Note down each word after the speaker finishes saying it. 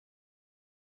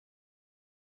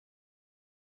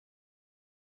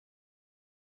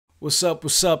What's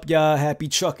up, y'all? Happy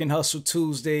Truck and Hustle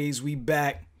Tuesdays. We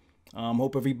back.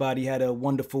 Hope everybody had a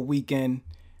wonderful weekend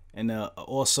and a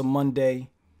awesome Monday.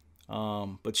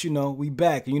 But we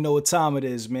back. And you know what time it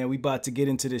is, man. We about to get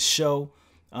into this show.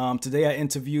 Today I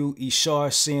interview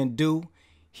Ishar Sandu.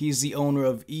 He's the owner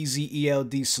of Easy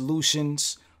ELD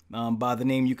Solutions. By the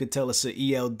name, you could tell it's an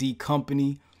ELD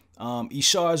company.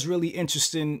 Ishar is really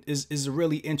interesting. Is a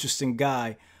really interesting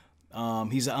guy.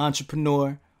 He's an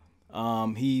entrepreneur.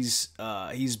 He's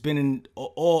been in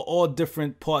all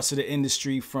different parts of the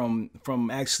industry from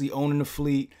actually owning a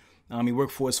fleet. He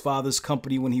worked for his father's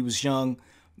company when he was young.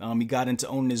 He got into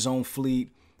owning his own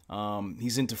fleet.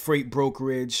 He's into freight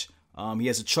brokerage. He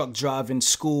has a truck driving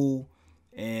school,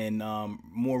 and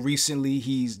more recently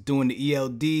he's doing the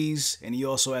ELDs, and he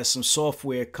also has some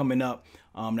software coming up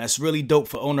that's really dope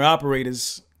for owner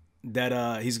operators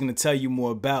that he's gonna tell you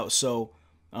more about. So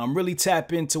really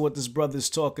tap into what this brother's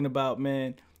talking about,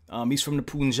 man. He's from the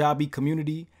Punjabi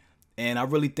community, and I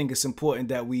really think it's important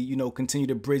that we, continue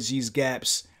to bridge these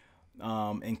gaps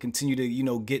and continue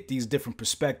to, get these different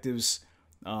perspectives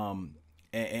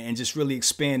and just really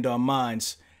expand our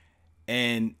minds.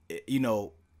 And,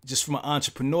 just from an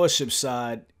entrepreneurship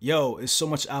side, there's so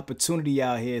much opportunity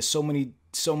out here, so many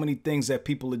things that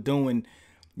people are doing,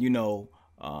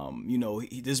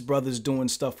 this brother's doing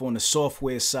stuff on the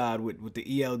software side with the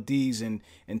ELDs and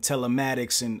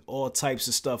telematics and all types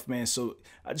of stuff, man. So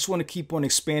I just want to keep on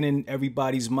expanding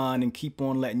everybody's mind and keep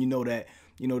on letting you know that,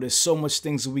 there's so much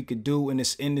things that we could do in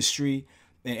this industry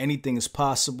and anything is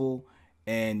possible.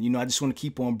 And, I just want to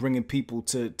keep on bringing people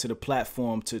to the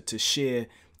platform to share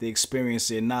the experience,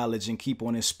 their knowledge, and keep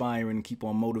on inspiring and keep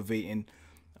on motivating,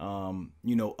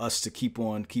 us to keep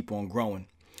on growing.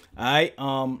 All right.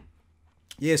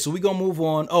 Yeah, so we're going to move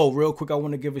on. Oh, real quick, I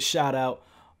want to give a shout out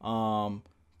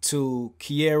to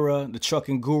Kiera, the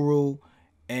trucking guru,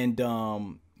 and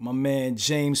my man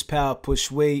James Powell,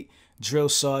 Push Weight, Drill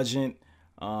Sergeant.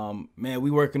 Man, we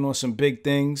working on some big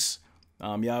things.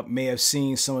 Y'all may have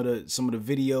seen some of the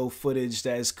video footage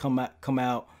that has come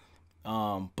out.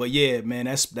 But yeah, man,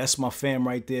 that's my fam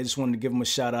right there. Just wanted to give them a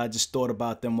shout out. I just thought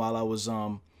about them while I was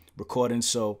recording.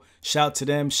 So shout to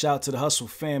them, shout to the Hustle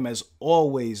fam as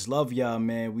always. Love y'all,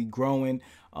 man. We growing.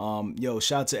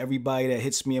 Shout to everybody that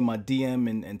hits me in my DM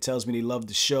and tells me they love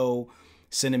the show,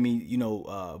 sending me,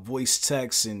 voice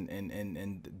texts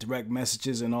and direct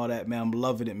messages and all that, man. I'm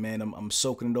loving it, man. I'm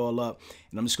soaking it all up,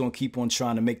 and I'm just gonna keep on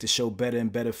trying to make the show better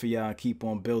and better for y'all and keep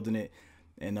on building it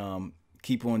and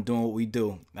keep on doing what we do.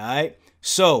 All right.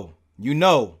 So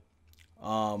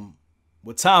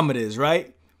what time it is,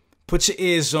 right? Put your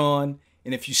ears on,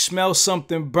 and if you smell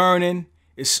something burning,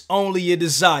 it's only your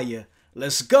desire.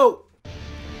 Let's go.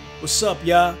 What's up,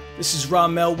 y'all? This is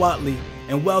Ramel Watley,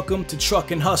 and welcome to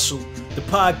Truck and Hustle, the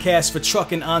podcast for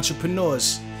trucking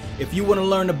entrepreneurs. If you want to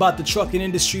learn about the trucking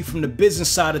industry from the business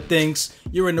side of things,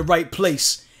 you're in the right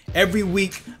place. Every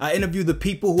week, I interview the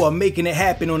people who are making it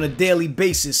happen on a daily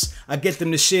basis. I get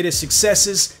them to share their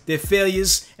successes, their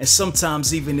failures, and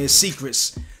sometimes even their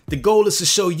secrets. The goal is to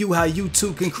show you how you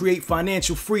too can create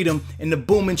financial freedom in the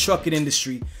booming trucking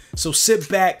industry. So sit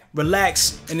back,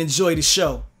 relax, and enjoy the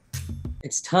show.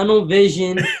 It's tunnel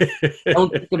vision. Don't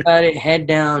think about it. Head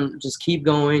down. Just keep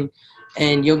going,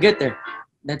 and you'll get there.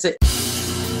 That's it.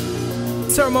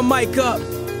 Turn my mic up.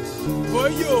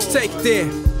 Take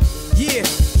there. Yeah.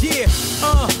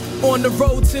 On the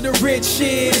road to the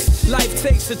riches, life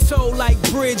takes a toll like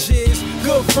bridges.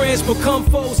 Good friends become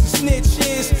foes and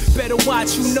snitches. Better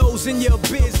watch who knows in your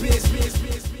business.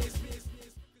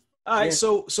 All right,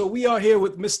 so we are here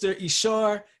with Mr.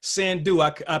 Ishar Sandu.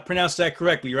 I pronounced that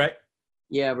correctly, right?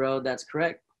 Yeah, bro, that's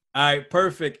correct. All right,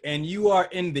 perfect. And you are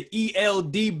in the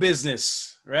ELD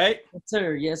business, right?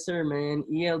 Yes, sir, man.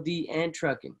 ELD and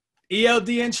trucking. ELD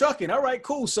and trucking. All right,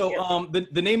 cool. So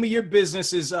the name of your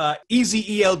business is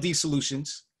Easy ELD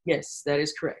Solutions. Yes, that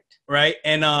is correct. Right.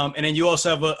 And then you also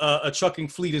have a trucking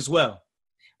fleet as well.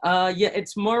 Yeah,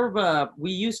 it's more of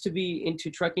we used to be into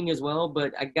trucking as well,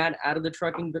 but I got out of the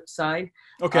trucking side.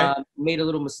 Okay. Made a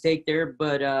little mistake there,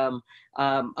 but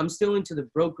I'm still into the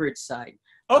brokerage side.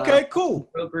 Okay, cool.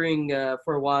 Brokering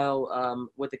for a while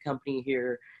with a company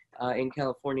here in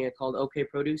California called OK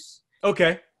Produce.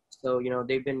 Okay. So,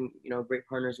 they've been, great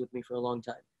partners with me for a long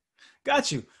time.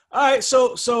 Got you. All right.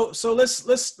 So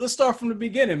let's start from the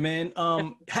beginning, man.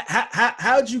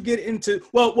 How'd you get into,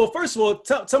 well, first of all,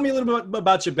 tell me a little bit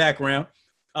about your background.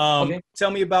 Okay.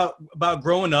 Tell me about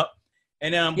growing up,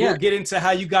 and then we'll get into how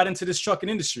you got into this trucking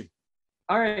industry.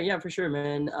 All right. Yeah, for sure,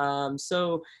 man.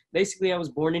 So basically I was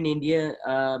born in India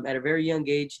at a very young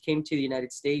age, came to the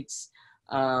United States,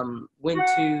 went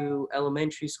to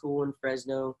elementary school in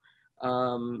Fresno.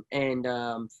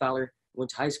 and Fowler. Went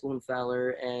to high school in Fowler,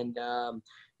 and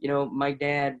my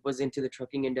dad was into the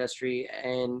trucking industry,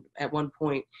 and at one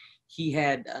point he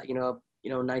had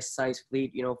nice size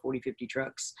fleet, 40, 50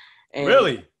 trucks, and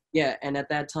Really? yeah, and at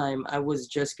that time I was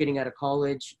just getting out of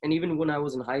college, and even when I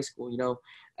was in high school,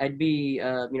 I'd be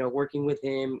working with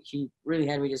him. He really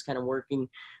had me just kind of working,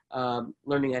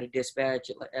 learning how to dispatch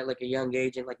at like a young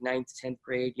age, in like ninth, 10th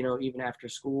grade, even after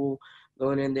school,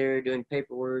 going in there doing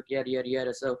paperwork, yada yada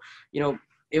yada. So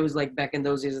it was like back in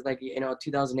those days, like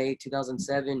 2008,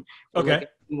 2007, when like Okay.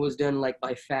 everything was done like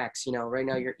by fax. Right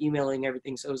now you're emailing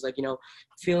everything, so it was like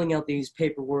filling out these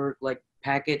paperwork like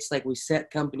packets, like we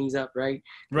set companies up, right?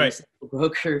 We Right. set the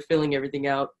broker, filling everything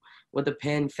out with a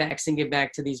pen, faxing it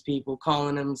back to these people,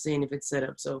 calling them, seeing if it's set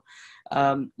up. So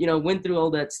went through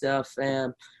all that stuff,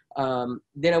 and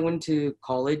then I went to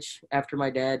college after my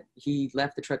dad. He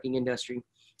left the trucking industry.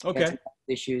 He had Okay. some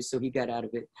issues, so he got out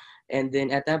of it. And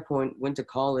then at that point, went to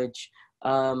college.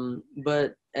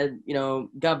 But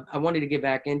I wanted to get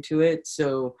back into it.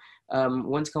 So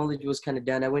once college was kind of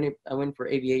done, I went for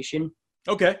aviation,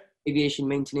 Okay. aviation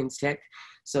maintenance tech.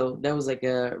 So that was like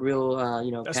a real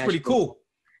That's pretty passion. cool.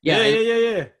 Yeah, Yeah, yeah,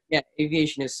 yeah, yeah. yeah,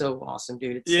 aviation is so awesome,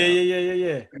 dude. It's Yeah, yeah, yeah, yeah,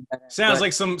 yeah. Sounds but,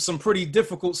 like some pretty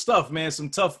difficult stuff, man.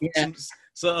 Some tough, yeah,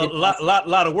 so a it's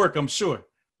awesome. lot of work, I'm sure.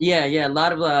 Yeah, a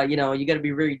lot of you got to be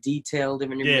very detailed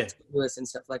and you're Yeah. meticulous and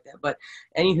stuff like that. But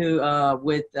anywho,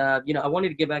 with I wanted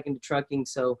to get back into trucking,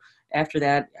 so after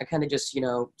that, I kind of just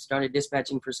started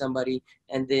dispatching for somebody,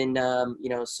 and then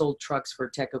sold trucks for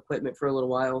tech equipment for a little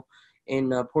while in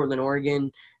Portland,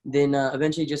 Oregon. Then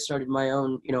eventually just started my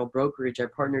own brokerage. I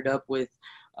partnered up with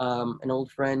an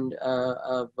old friend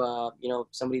of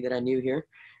somebody that I knew here,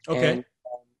 and Okay.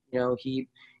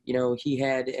 he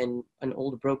had an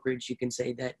old brokerage, you can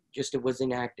say, that just it was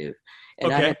inactive,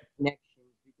 and I Okay. had connections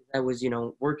because I was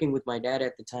working with my dad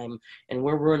at the time, and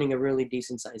we're running a really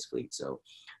decent sized fleet. So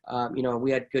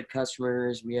we had good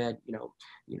customers. We had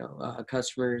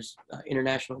customers,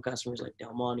 international customers like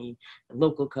Del Monte, and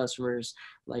local customers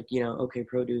like OK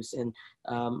Produce, and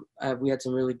we had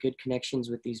some really good connections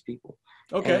with these people.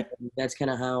 And Okay. that's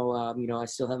kind of how I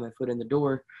still have my foot in the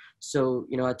door. So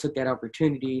I took that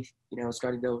opportunity,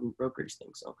 started the brokerage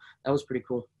thing. So that was pretty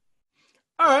cool.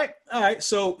 All right. All right.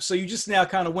 So you just now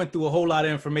kind of went through a whole lot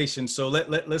of information. So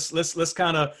let's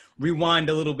kind of rewind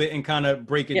a little bit and kind of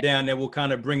break it Yeah. down. That will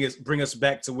kind of bring us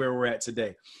back to where we're at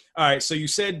today. All right. So you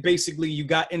said basically you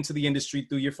got into the industry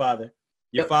through your father.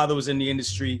 Your Yep. father was in the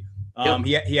industry. Yep.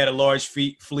 He had a large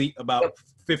fleet, about Yep.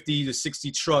 50 to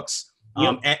 60 trucks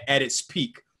Yep. at its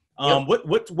peak. Yep.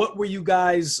 What were you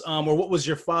guys or what was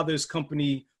your father's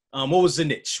company? What was the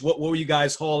niche? What were you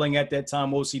guys hauling at that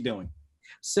time? What was he doing?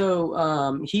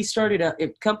 So he started a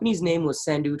company's name was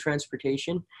Sandu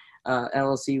Transportation,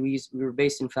 LLC. We were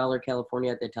based in Fowler,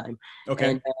 California at that time,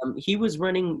 Okay. and he was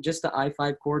running just the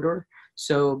I-5 corridor.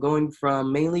 So going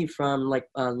mainly from like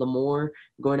Lemoore,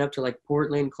 going up to like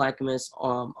Portland, Clackamas,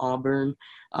 Auburn,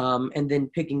 and then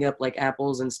picking up like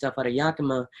apples and stuff out of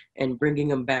Yakima and bringing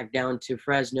them back down to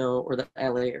Fresno or the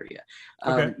LA area.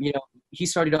 Okay. He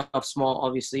started off small,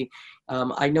 obviously.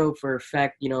 I know for a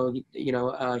fact,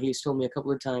 he's told me a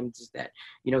couple of times that,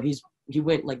 he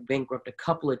went like bankrupt a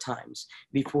couple of times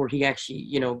before he actually,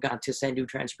 got to Sandu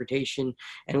Transportation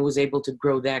and was able to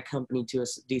grow that company to a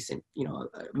decent,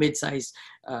 mid-sized,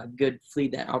 good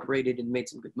fleet that operated and made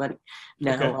some good money.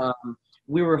 Okay. Now,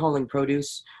 we were hauling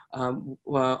produce,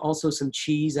 also some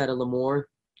cheese out of Lemoore.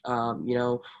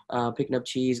 Picking up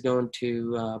cheese, going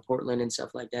to Portland and stuff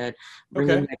like that,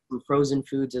 bringing Okay. back some frozen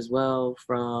foods as well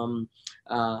from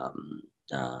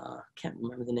can't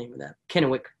remember the name of that,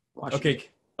 Kennewick, Washington. Okay.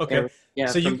 Okay. Area. Yeah,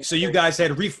 So from you there. guys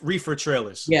had reefer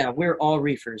trailers. Yeah, we're all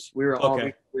reefers. We were all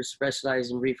Okay. reefers,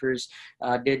 specialized in reefers.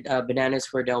 Did bananas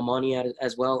for Del Monte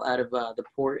as well out of the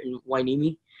port in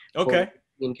Wainimi, Port Okay.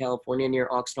 in California near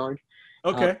Oxnard.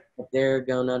 Okay. Up there,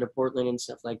 going out of Portland and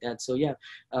stuff like that. So yeah,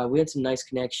 we had some nice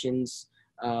connections,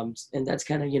 and that's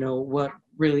kind of what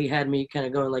really had me kind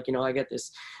of going like I got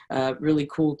this really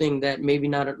cool thing that maybe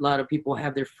not a lot of people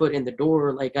have their foot in the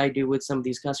door like I do with some of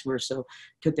these customers. So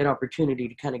took that opportunity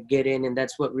to kind of get in, and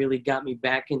that's what really got me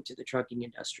back into the trucking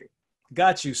industry.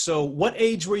 Got you. So what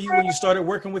age were you when you started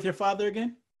working with your father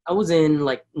again? I was in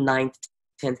like ninth,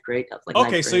 10th grade. I was like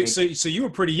Okay. ninth So grade. so you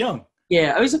were pretty young.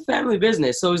 Yeah, it was a family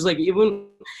business. So it was like even,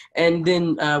 and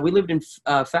then we lived in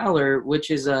Fowler,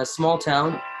 which is a small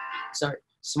town. Sorry,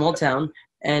 small town,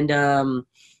 and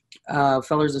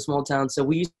Feller's a small town, so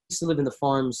we used to live in the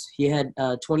farms. He had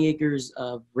 20 acres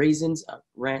of raisins,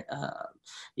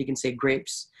 you can say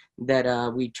grapes,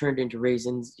 that we turned into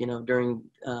raisins, during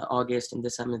August and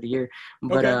this time of the year.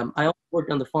 But Okay. I also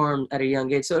worked on the farm at a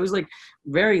young age, so it was like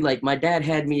very like my dad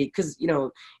had me because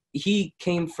he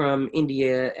came from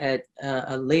India at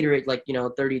a later age, like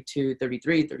 32,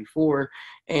 33, 34,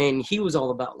 and he was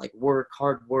all about like work,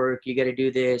 hard work. You got to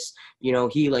do this.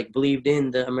 He like believed in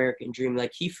the American dream,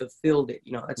 like he fulfilled it.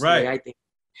 That's the way Right. I think,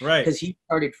 Right. because he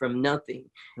started from nothing,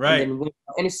 and Right. then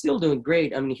and is still doing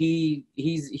great. I mean,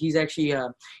 he's actually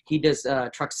he does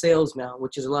truck sales now,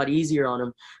 which is a lot easier on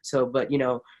him. So, but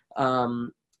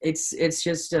um, it's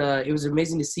just it was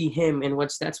amazing to see him, and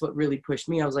that's what really pushed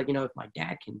me. I was like, if my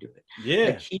dad can do it, like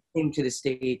Yeah. he came to the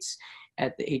States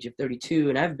at the age of 32,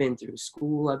 and I've been through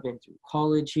school, I've been through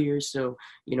college here, so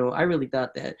I really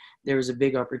thought that there was a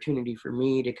big opportunity for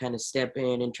me to kind of step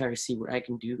in and try to see what I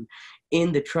can do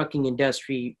in the trucking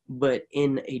industry, but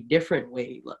in a different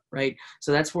way, right?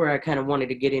 So that's where I kind of wanted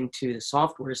to get into the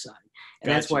software side,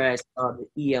 and that's Got you. why I saw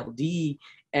the ELD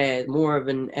as more of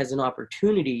an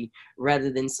opportunity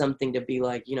rather than something to be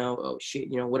like, oh shit,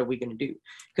 what are we going to do?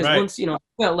 Because Right. once, I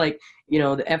felt like,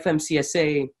 the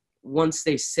FMCSA, once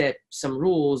they set some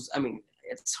rules, I mean,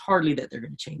 it's hardly that they're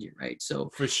going to change it, right? So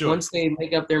For sure. once they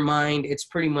make up their mind, it's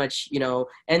pretty much,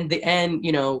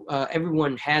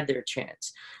 everyone had their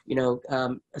chance.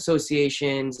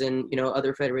 Associations and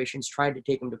other federations tried to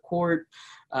take them to court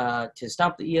to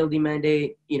stop the ELD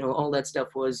mandate. All that stuff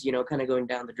was kind of going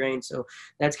down the drain. So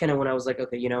that's kind of when I was like,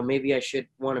 okay, maybe I should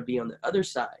want to be on the other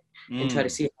side and try to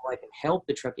Mm. see how I can help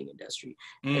the trucking industry,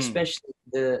 Mm. especially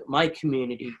my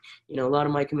community. A lot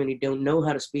of my community don't know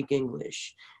how to speak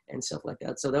English and stuff like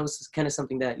that. So that was kind of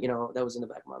something that that was in the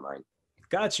back of my mind.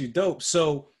 Got you. Dope.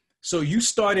 So you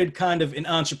started kind of in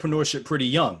entrepreneurship pretty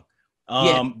young.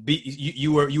 Yeah.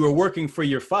 You were working for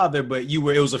your father, but it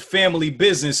was a family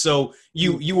business. So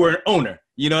you were an owner.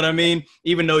 You know what I mean?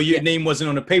 Even though your Yeah. name wasn't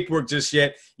on the paperwork just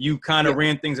yet, you kind of Yeah.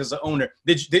 ran things as an owner.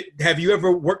 Have you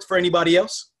ever worked for anybody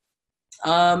else?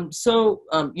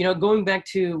 Going back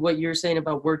to what you're saying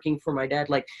about working for my dad,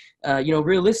 like,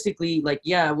 realistically, like,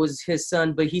 yeah, I was his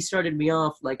son, but he started me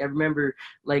off. Like, I remember,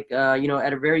 like,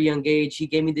 at a very young age, he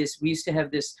gave me this. We used to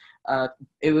have this.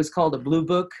 It was called a blue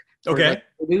book for Okay. like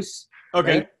produce.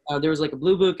 Okay. Right? There was like a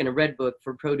blue book and a red book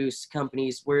for produce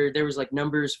companies where there was like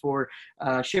numbers for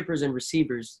shippers and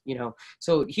receivers.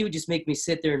 So he would just make me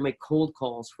sit there and make cold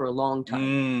calls for a long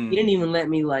time. He didn't even let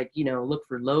me like look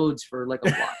for loads for like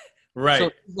a while. Right.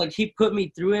 So like he put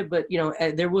me through it, but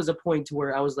there was a point to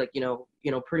where I was like,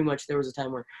 pretty much there was a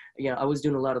time where I was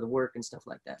doing a lot of the work and stuff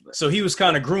like that. But So he was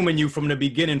kind of grooming you from the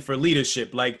beginning for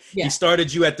leadership. Like he yeah,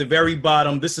 started you at the very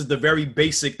bottom. This is the very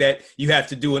basic that you have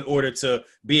to do in order to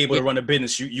be able to run a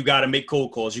business. You got to make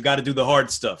cold calls. You got to do the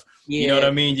hard stuff. You know what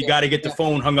I mean? You got to get the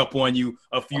phone hung up on you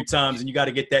a few times, and you got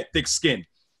to get that thick skin.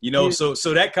 Dude. So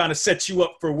that kind of sets you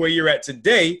up for where you're at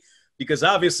today. Because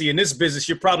obviously in this business,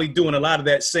 you're probably doing a lot of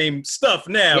that same stuff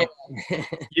now. Yeah.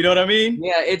 You know what I mean?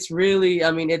 Yeah, it's really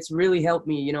helped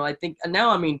me. I think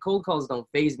now, cold calls don't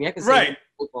faze me. I can say Right.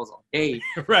 cold calls all day.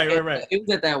 Right. It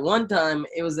was at that one time,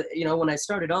 it was, when I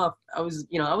started off, I was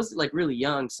like really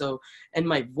young. So, and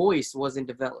my voice wasn't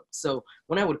developed. So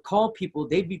when I would call people,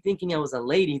 they'd be thinking I was a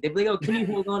lady. They'd be like, oh, can you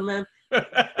hold on, man?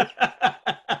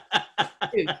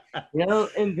 Dude,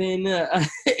 and then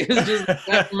it was just,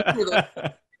 I remember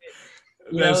that.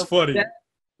 That's funny.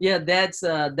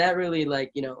 That really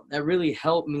that really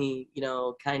helped me,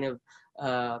 kind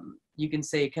of, you can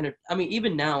say kind of,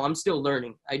 even now I'm still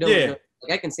learning. I don't know,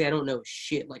 like I can say I don't know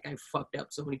shit. Like I fucked up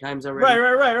so many times already.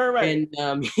 Right.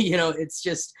 And, it's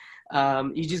just,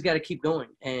 you just got to keep going.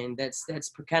 And that's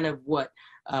kind of what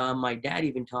my dad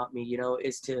even taught me,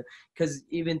 is to, because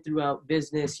even throughout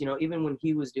business, even when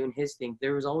he was doing his thing,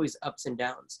 there was always ups and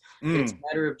downs. But it's a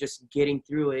matter of just getting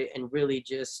through it and really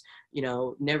just,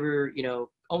 never,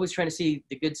 always trying to see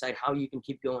the good side, how you can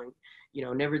keep going,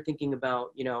 never thinking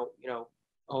about,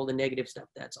 all the negative stuff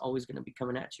that's always going to be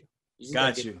coming at you.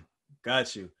 Got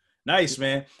you. Nice,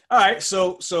 man. All right.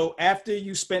 So after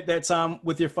you spent that time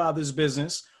with your father's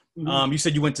business, you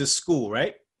said you went to school,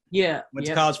 right? Yeah. Went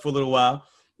to college for a little while.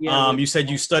 Yeah. You said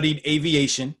you studied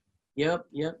aviation. Yep.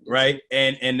 Right.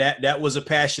 And that was a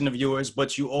passion of yours,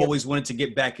 but you always wanted to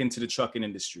get back into the trucking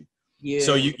industry. Yeah.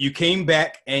 So you came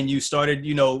back and you started,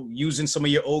 using some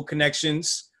of your old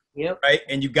connections. Yep. Right.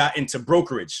 And you got into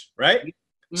brokerage, right?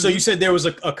 So you said there was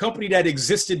a company that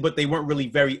existed, but they weren't really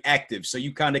very active. So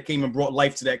you kind of came and brought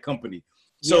life to that company.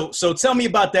 So tell me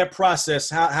about that process,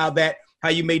 how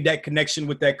you made that connection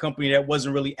with that company that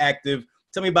wasn't really active.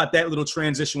 Tell me about that little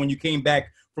transition when you came back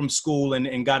from school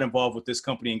and got involved with this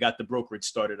company and got the brokerage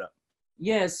started up?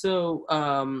 Yeah, so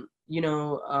I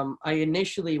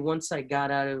initially, once I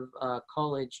got out of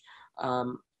college,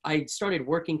 I started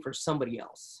working for somebody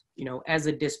else, as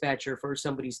a dispatcher for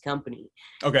somebody's company.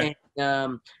 Okay.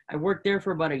 And I worked there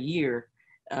for about a year.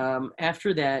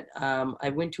 After that, I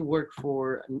went to work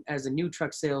as a new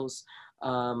truck sales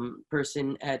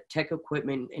person at Tech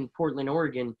Equipment in Portland,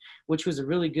 Oregon, which was a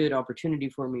really good opportunity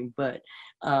for me. But,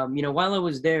 while I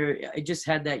was there, I just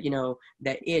had that,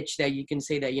 that itch that you can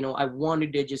say that, I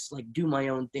wanted to just like do my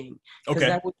own thing, because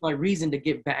Okay. that was my reason to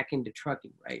get back into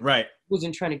trucking, right? Right. I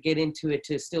wasn't trying to get into it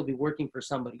to still be working for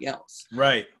somebody else.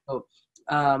 Right. So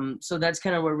that's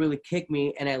kind of what really kicked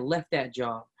me. And I left that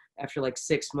job after like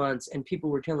 6 months, and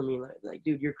people were telling me like,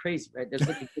 dude, you're crazy, right? That's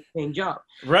like a good paying job.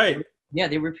 Right. Yeah,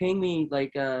 they were paying me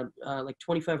like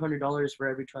 $2,500 for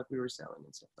every truck we were selling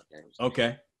and stuff like that.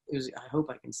 Okay. It was. I hope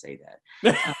I can say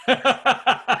Well,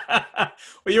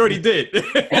 you already did.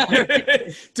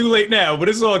 that. Too late now, but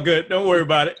it's all good. Don't worry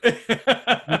about it.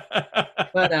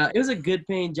 But it was a good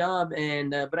paying job,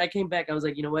 and but I came back. I was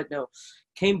like, you know what? No,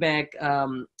 came back.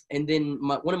 And then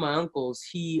one of my uncles,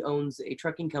 he owns a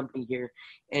trucking company here,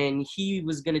 and he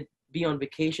was gonna be on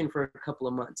vacation for a couple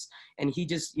of months. And he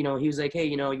just, he was like, hey,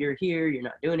 you're here, you're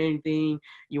not doing anything.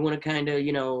 You want to kind of,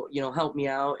 help me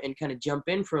out and kind of jump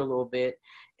in for a little bit.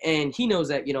 And he knows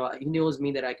that, he knows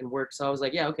me that I can work. So I was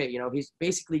like, yeah, okay. He's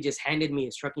basically just handed me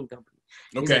his trucking company.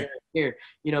 He's Okay. like, here,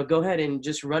 go ahead and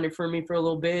just run it for me for a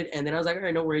little bit. And then I was like, all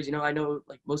right, no worries. I know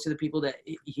like most of the people that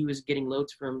he was getting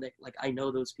loads from, that like, I know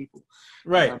those people.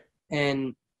 Right.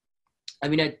 And I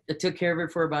mean, I took care of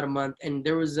it for about a month, and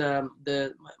there was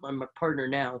my partner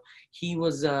now. He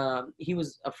was a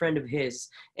friend of his,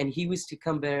 and he was to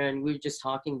come there, and we were just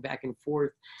talking back and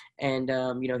forth. And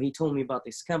he told me about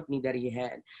this company that he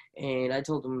had, and I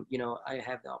told him, I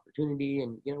have the opportunity,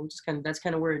 and just that's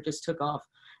kind of where it just took off.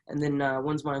 And then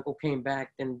once my uncle came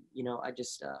back, then I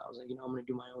just I was like, I'm gonna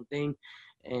do my own thing,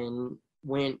 and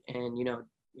went and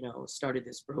started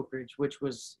this brokerage, which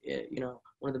was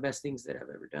one of the best things that I've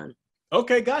ever done.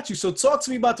 Okay, got you. So talk to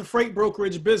me about the freight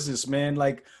brokerage business, man.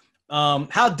 Like,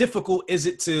 how difficult is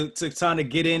it to kind of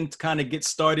get in, to kind of get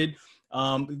started?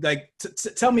 Tell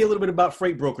me a little bit about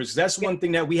freight brokerage. That's one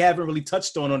thing that we haven't really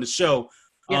touched on the show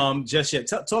just yet.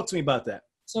 Talk to me about that.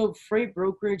 So freight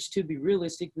brokerage, to be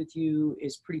realistic with you,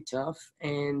 is pretty tough.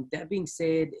 And that being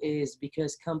said, is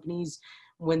because companies,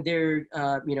 when they're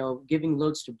giving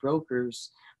loads to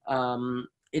brokers,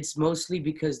 it's mostly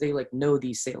because they like know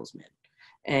these salesmen.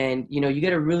 And you got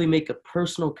to really make a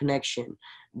personal connection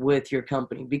with your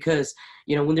company, because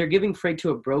when they're giving freight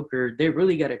to a broker, they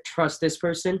really got to trust this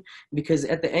person, because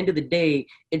at the end of the day,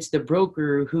 it's the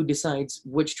broker who decides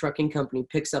which trucking company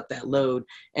picks up that load,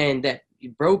 and that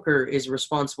broker is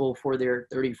responsible for their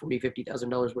 $30,000, $40,000,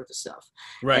 $50,000 worth of stuff.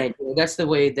 Right. And that's the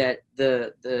way that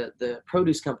the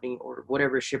produce company or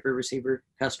whatever shipper, receiver,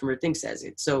 customer thinks as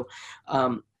it. So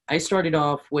I started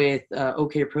off with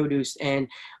OK Produce, and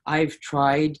I've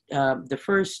tried the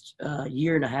first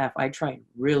year and a half. I tried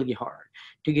really hard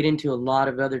to get into a lot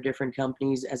of other different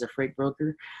companies as a freight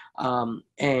broker,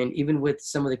 and even with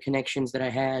some of the connections that I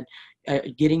had,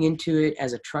 getting into it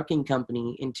as a trucking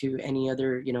company, into any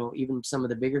other, even some of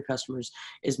the bigger customers,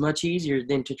 is much easier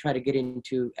than to try to get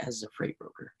into as a freight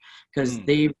broker, because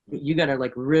you got to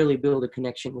like really build a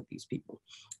connection with these people.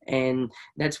 And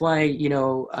that's why,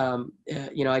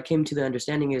 I came to the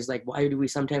understanding is like, why do we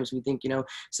sometimes we think,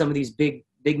 some of these big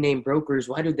name brokers,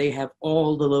 why do they have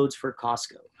all the loads for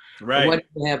Costco? Right. Or why do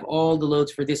they have all the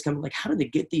loads for this company? Like, how do they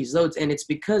get these loads? And it's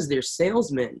because their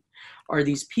salesmen are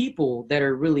these people that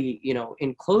are really,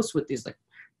 in close with these,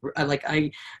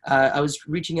 I was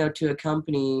reaching out to a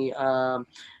company, I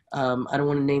don't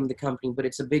want to name the company, but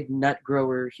it's a big nut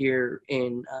grower here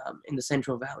in the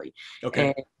Central Valley.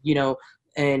 Okay.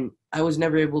 And I was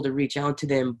never able to reach out to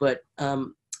them, but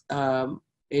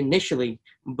initially,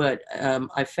 but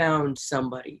I found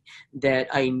somebody that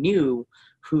I knew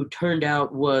who turned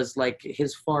out was like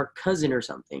his far cousin or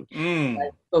something.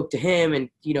 I spoke to him and,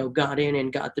 got in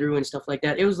and got through and stuff like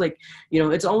that. It was like,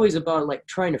 it's always about like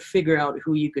trying to figure out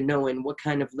who you can know and what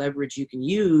kind of leverage you can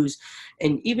use.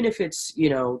 And even if it's,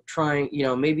 trying,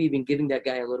 maybe even giving that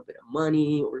guy a little bit of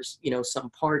money or,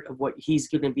 some part of what he's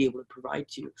going to be able to provide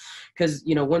to you. Because,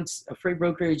 once a freight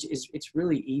brokerage it's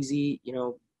really easy,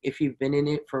 if you've been in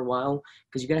it for a while,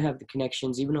 because you got to have the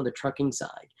connections, even on the trucking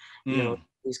side,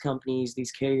 these companies,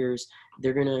 these carriers,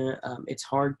 they're gonna, it's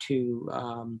hard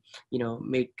to,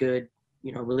 make good,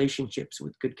 relationships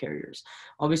with good carriers.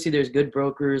 Obviously there's good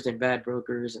brokers and bad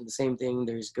brokers, and the same thing,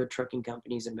 there's good trucking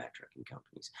companies and bad trucking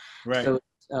companies. Right. So,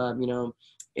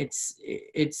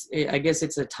 I guess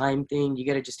it's a time thing. You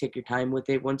got to just take your time with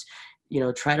it. Once,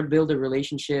 try to build a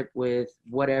relationship with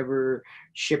whatever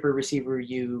shipper receiver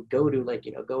you go to, like,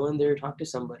 go in there, talk to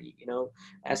somebody,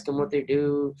 ask them what they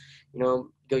do, go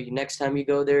next time you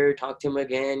go there, talk to them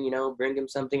again, bring them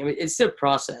something. I mean, it's a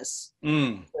process.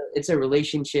 It's a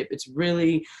relationship. It's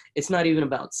not even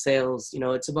about sales,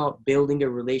 it's about building a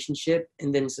relationship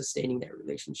and then sustaining that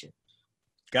relationship.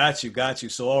 Got you.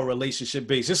 So all relationship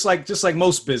based, just like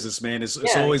most business, man. It's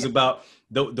Yeah, always about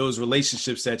those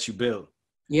relationships that you build.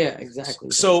 yeah,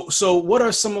 exactly. So what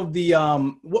are some of the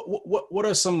what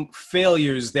are some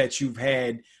failures that you've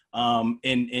had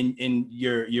in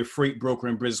your freight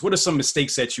brokering business? What are some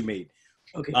mistakes that you made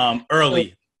Okay.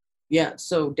 early? Yeah,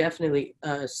 so definitely.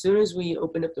 As soon as we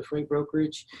opened up the freight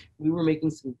brokerage, we were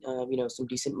making some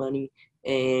decent money,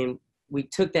 and we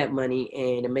took that money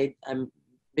and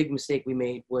big mistake we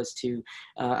made was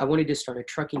I wanted to start a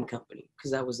trucking company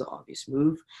because that was the obvious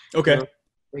move. Okay.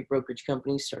 Freight brokerage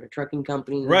company, start a trucking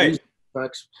company, Right. use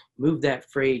trucks, move that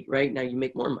freight. Right now, you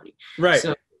make more money. Right.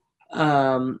 So,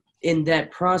 in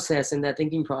that process, in that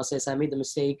thinking process, I made the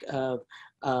mistake of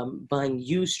buying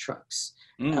used trucks.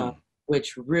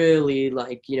 Which really,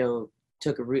 like, I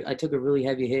took a really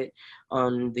heavy hit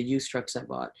on the used trucks I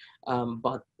bought.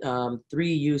 Bought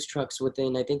 3 used trucks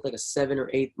within, I think, like a 7 or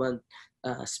 8 month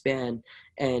span.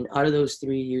 And out of those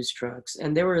 3 used trucks,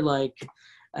 and they were like,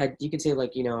 you could say,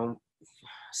 like,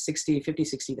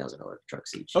 $60,000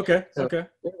 trucks each. Okay. So Okay.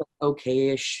 they're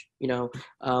okay-ish,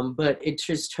 but it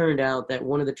just turned out that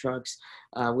one of the trucks,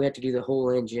 we had to do the whole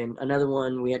engine. Another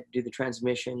one, we had to do the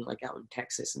transmission, like out in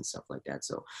Texas and stuff like that.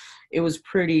 So it was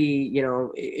pretty,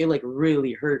 it like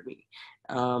really hurt me.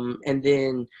 And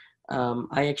then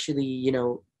I actually,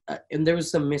 and there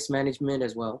was some mismanagement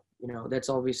as well. That's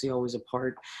obviously always a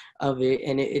part of it.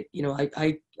 And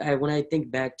I when I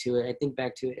think back to it, I think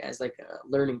back to it as like a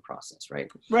learning process, right?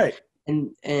 Right.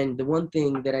 And the one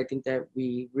thing that I think that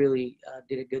we really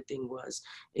did a good thing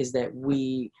is that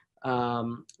we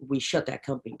shut that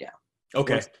company down.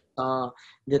 Okay.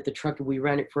 That the truck, we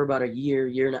ran it for about a year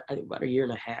and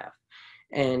a half.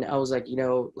 And I was like,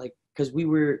 like, because we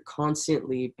were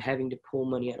constantly having to pull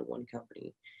money out of one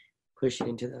company, push it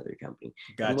into the other company.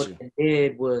 And what it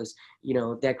did was,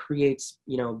 that creates,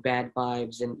 bad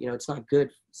vibes, and, it's not good.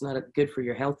 It's not good for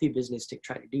your healthy business to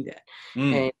try to do that.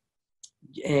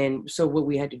 And so what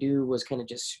we had to do was kind of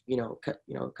just, cut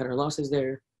our losses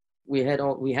there. We had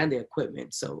the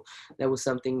equipment, so that was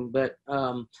something, but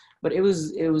it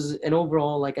was an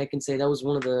overall, like, I can say that was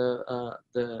one of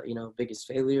the biggest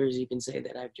failures you can say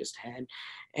that I've just had.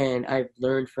 And I've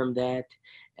learned from that,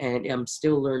 and I'm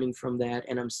still learning from that,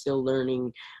 and I'm still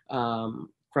learning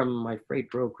from my freight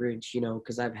brokerage,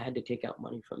 because I've had to take out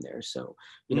money from there. So,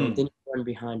 then you run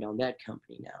behind on that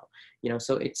company now,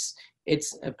 so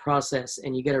it's a process,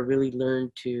 and you got to really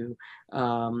learn to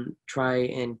try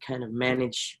and kind of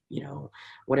manage,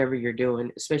 whatever you're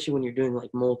doing, especially when you're doing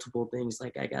like multiple things.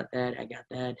 Like I got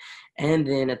that. And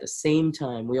then at the same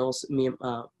time, me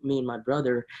and my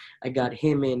brother, I got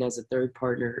him in as a third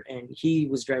partner, and he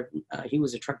was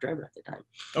a truck driver at the time.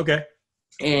 Okay.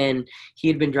 And he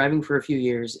had been driving for a few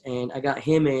years, and I got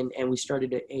him in, and we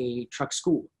started a truck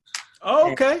school.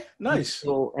 Oh, okay. Nice.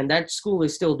 And that school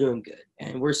is still doing good,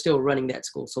 and we're still running that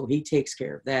school. So he takes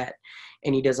care of that,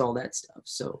 and he does all that stuff.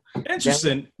 So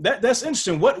interesting. That's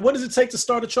interesting. What does it take to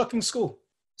start a trucking school?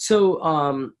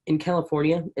 So in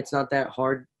California, it's not that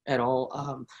hard at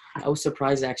all. I was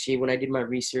surprised actually when I did my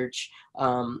research.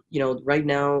 Right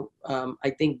now, I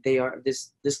think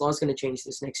this law is going to change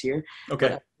this next year. Okay.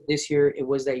 But this year it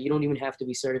was that you don't even have to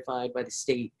be certified by the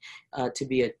state to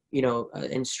be an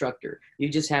instructor. You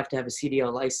just have to have a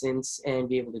CDL license and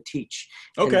be able to teach.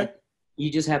 Okay. And you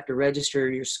just have to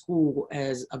register your school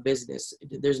as a business.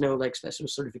 There's no like special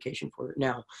certification for it.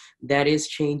 Now that is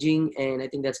changing, and I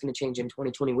think that's going to change in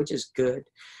 2020, which is good,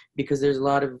 because there's a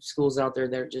lot of schools out there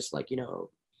that are just like,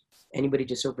 anybody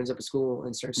just opens up a school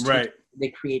and starts teaching. Right. They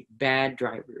create bad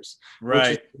drivers,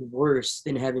 right, which is worse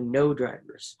than having no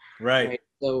drivers. Right.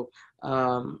 So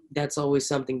that's always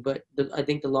something, but I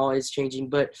think the law is changing.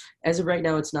 But as of right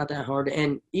now, it's not that hard.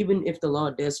 And even if the law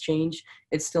does change,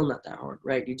 it's still not that hard,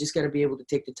 right? You just got to be able to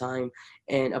take the time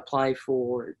and apply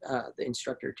for the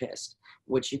instructor test,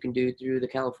 which you can do through the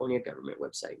California government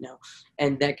website now.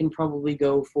 And that can probably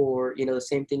go for, the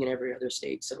same thing in every other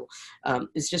state. So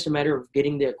it's just a matter of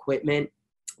getting the equipment.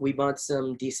 We bought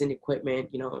some decent equipment.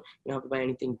 You don't have to buy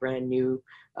anything brand new.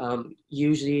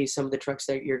 Usually some of the trucks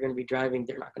that you're going to be driving,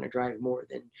 they're not going to drive more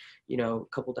than, a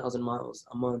couple thousand miles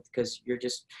a month, because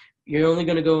you're only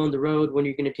going to go on the road when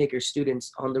you're going to take your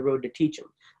students on the road to teach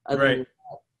them. Other Right. than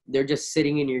that, they're just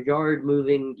sitting in your yard,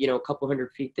 moving, you know, a couple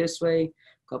hundred feet this way,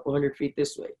 a couple hundred feet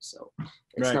this way. So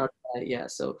it's Right. not, yeah.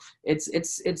 So it's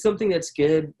something that's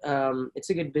good. It's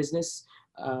a good business.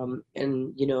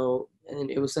 And, you know, and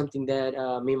it was something that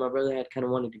me and my brother had kind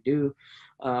of wanted to do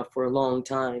for a long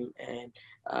time. And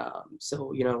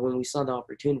so, you know, when we saw the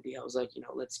opportunity, I was like, you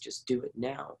know, let's just do it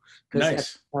now. Because at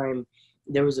Nice. the time,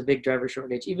 there was a big driver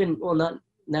shortage. Even, well, not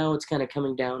now, it's kind of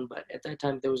coming down, but at that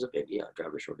time there was a big, yeah,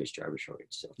 driver shortage.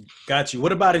 So Got you.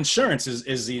 What about insurance?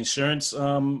 Is the insurance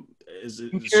is the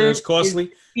insurance insurance is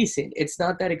costly? decent. It's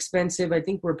not that expensive. I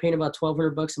think we're paying about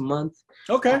 $1,200 a month,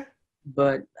 uh, Okay.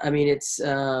 but I mean it's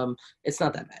not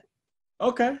that bad.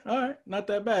 Okay, all right, not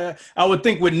that bad. I would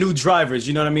think with new drivers,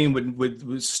 you know what I mean,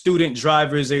 with student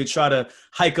drivers, they try to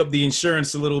hike up the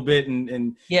insurance a little bit,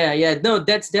 and Yeah, yeah. No,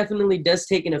 that's definitely does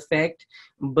take an effect.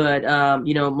 But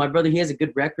you know, my brother, he has a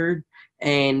good record,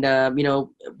 and you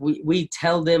know, we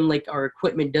tell them like our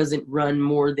equipment doesn't run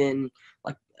more than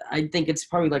like I think it's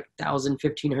probably like 1,000,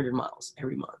 1,500 miles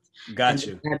every month, and got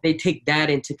you. they take that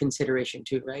into consideration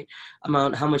too, right?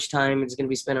 Amount how much time is going to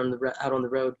be spent on out on the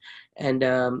road, and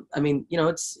I mean, you know,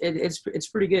 it's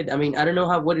pretty good. I mean, I don't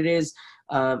know what it is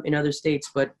in other states,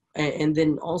 but and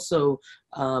then also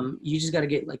you just got to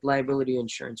get like liability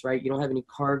insurance, right? You don't have any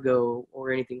cargo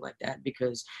or anything like that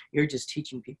because you're just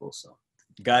teaching people. So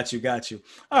Got you, got you.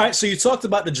 All right, so you talked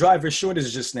about the driver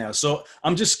shortage just now. So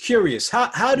I'm just curious,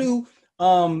 how do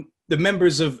the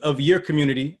members of your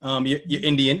community, you're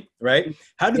Indian, right?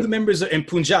 How do yeah, the members in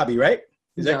Punjabi, right?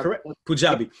 Is good that job. correct? Yeah.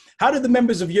 Punjabi. How do the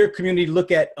members of your community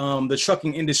look at the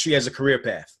trucking industry as a career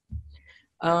path?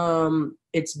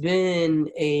 It's been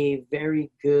a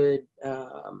very good,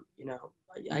 you know,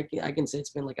 I can say it's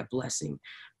been like a blessing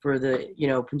for the, you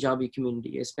know, Punjabi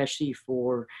community, especially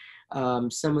for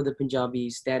some of the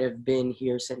Punjabis that have been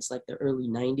here since like the early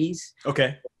 90s.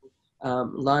 Okay. A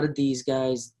lot of these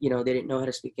guys, you know, they didn't know how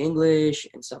to speak English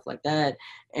and stuff like that.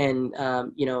 And,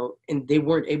 you know, and they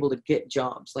weren't able to get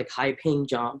jobs, like high paying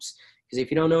jobs. Because if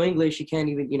you don't know English, you can't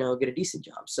even, you know, get a decent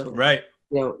job. So, Right.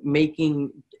 you know,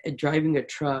 driving a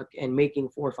truck and making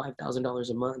 $4,000 or $5,000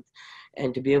 a month,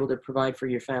 and to be able to provide for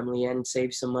your family and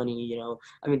save some money, you know,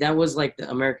 I mean, that was like the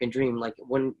American dream. Like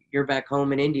when you're back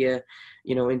home in India,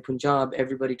 you know, in Punjab,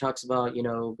 everybody talks about, you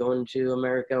know, going to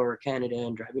America or Canada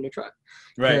and driving a truck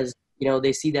Right. because, you know,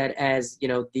 they see that as, you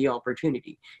know, the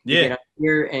opportunity. You Yeah. get out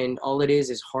here and all it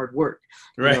is hard work.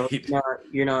 You know, Right.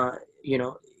 you're not, you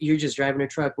know, you're just driving a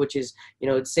truck, which is, you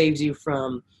know, it saves you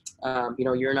from, you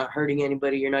know, you're not hurting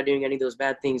anybody. You're not doing any of those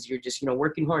bad things. You're just, you know,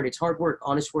 working hard. It's hard work,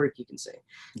 honest work, you can say.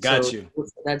 Got So you.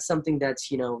 that's something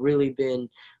that's, you know, really been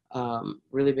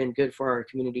good for our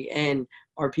community and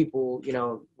our people. You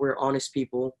know, we're honest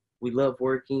people. We love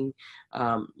working.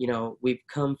 You know, we've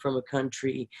come from a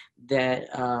country that,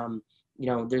 you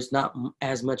know, there's not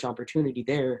as much opportunity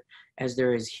there as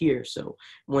there is here. So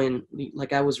when,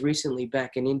 like I was recently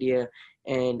back in India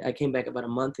and I came back about a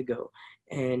month ago,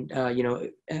 and you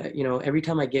know, every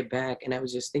time I get back, and I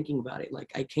was just thinking about it,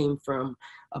 like I came from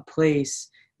a place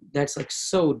that's like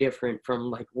so different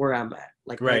from like where I'm at,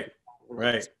 like right Right. now.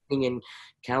 Like Right. being in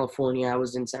California, I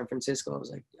was in San Francisco.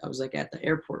 I was like at the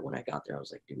airport when I got there. I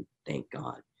was like, dude, thank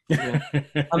God. You know,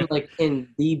 I'm like in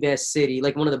the best city,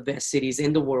 like one of the best cities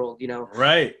in the world.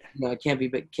 Right. You know, it can't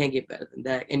get better than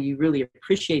that. And you really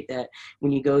appreciate that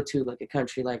when you go to like a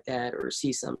country like that or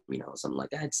see some, you know, something like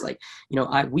that. It's like, you know,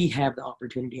 we have the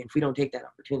opportunity, and if we don't take that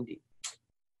opportunity,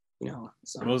 you know,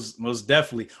 so Most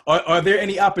definitely. Are there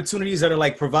any opportunities that are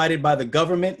like provided by the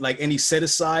government, like any set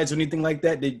asides or anything like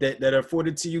that that are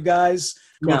afforded to you guys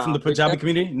coming from no, the there's Punjabi nothing,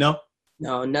 community? No.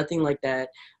 no, nothing like that.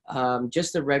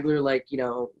 Just the regular, like, you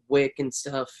know, WIC and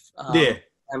stuff. Yeah.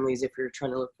 Families, if you're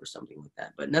trying to look for something like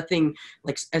that, but nothing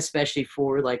like especially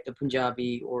for like the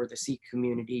Punjabi or the Sikh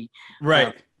community,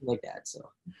 Right. like that. So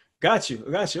Got you.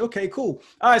 Got you. Okay, cool.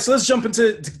 All right, so let's jump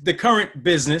into the current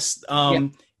business. yeah,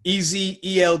 Easy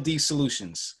ELD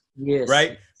Solutions. yes.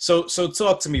 Right. So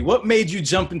talk to me. What made you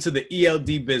jump into the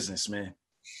ELD business, man?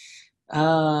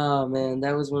 Oh man,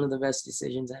 that was one of the best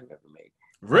decisions I've ever made.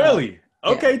 Really?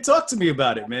 Yeah, Okay, talk to me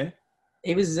about it, man.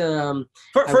 it was. I,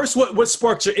 First, what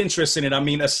sparked your interest in it? I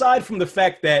mean, aside from the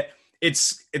fact that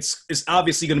it's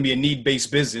obviously going to be a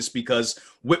need-based business because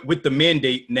with the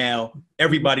mandate now,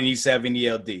 everybody needs to have an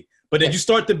ELD. But did you yes,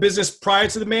 start the business prior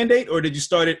to the mandate, or did you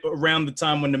start it around the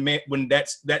time when when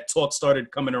that talk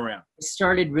started coming around? I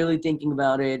started really thinking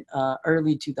about it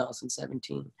early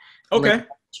 2017, like Okay.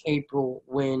 April,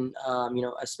 when you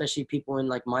know, especially people in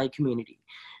like my community,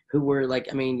 who were like,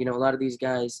 I mean, you know, a lot of these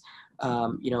guys,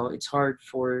 you know, it's hard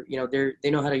for, you know, they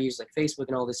know how to use like Facebook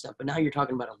and all this stuff, but now you're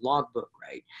talking about a logbook,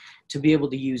 right? To be able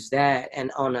to use that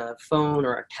and on a phone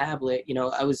or a tablet, you know,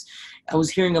 I was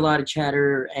hearing a lot of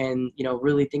chatter and, you know,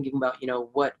 really thinking about, you know,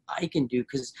 what I can do.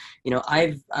 Cause, you know,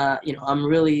 you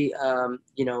know,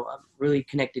 you know, I'm really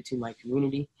connected to my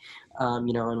community,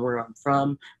 you know, and where I'm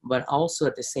from, but also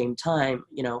at the same time,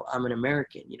 you know, I'm an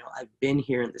American, you know, I've been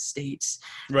here in the States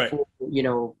Right. for, you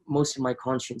know, most of my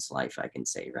conscious life, I can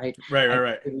say, right? Right. I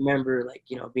Right. remember like,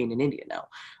 you know, being in India now.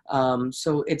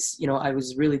 So it's, you know, I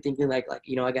was really thinking like,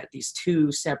 you know, I got these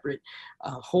two separate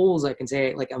holes, I can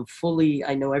say, like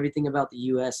I know everything about the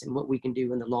US and what we can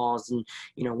do and the laws and,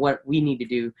 you know, what we need to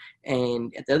do.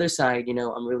 And at the other side, you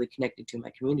know, I'm really connected to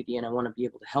my community and I want to be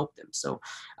able to help them. So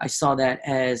I saw that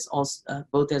as also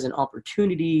both as an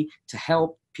opportunity to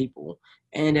help people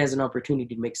and as an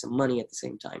opportunity to make some money at the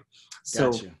same time.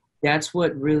 So Gotcha. that's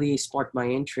what really sparked my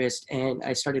interest. And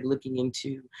I started looking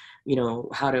into, you know,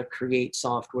 how to create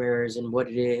softwares and what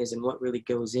it is and what really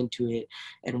goes into it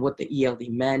and what the ELD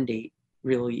mandate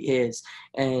really is.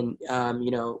 And,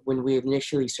 you know, when we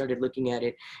initially started looking at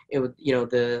it, it would, you know,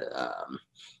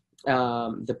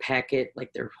 the packet,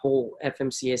 like their whole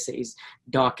FMCSA's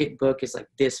docket book is like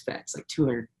this fat. It's like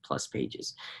 200 plus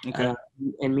pages. Okay.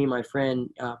 And me and my friend,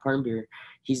 Parmbeer,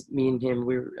 me and him,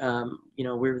 you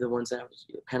know, we're the ones that was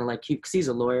kind of like cute because he's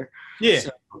a lawyer. Yeah.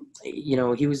 So, you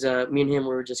know, he was, me and him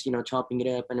were just, you know, chopping it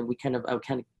up and then I would kind of,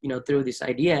 you know, throw this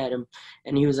idea at him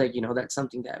and he was like, you know, that's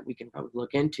something that we can probably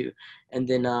look into. And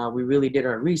then we really did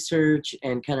our research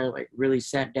and kind of like really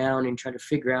sat down and tried to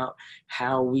figure out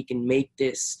how we can make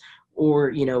this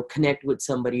or, you know, connect with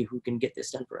somebody who can get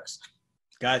this done for us.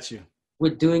 Got you.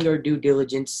 With doing our due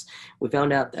diligence, we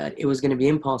found out that it was going to be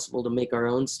impossible to make our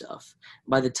own stuff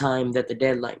by the time that the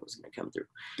deadline was going to come through.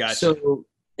 Gotcha. So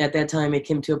at that time, it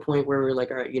came to a point where we were like,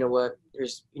 all right, you know what,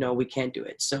 we can't do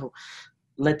it. So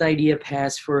let the idea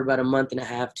pass for about a month and a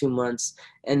half, 2 months.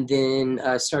 And then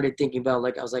I started thinking about,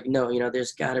 like, I was like, no, you know,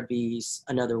 there's got to be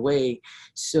another way.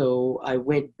 So I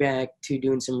went back to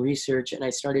doing some research and I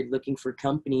started looking for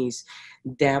companies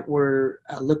that were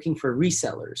looking for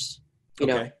resellers, you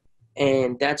know.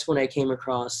 And that's when I came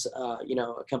across, you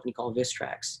know, a company called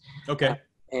Vistrax. Okay.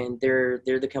 And they're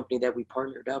the company that we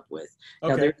partnered up with. Okay.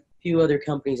 Now, there's a few other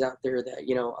companies out there that,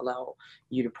 you know, allow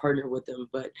you to partner with them,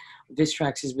 but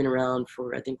Vistrax has been around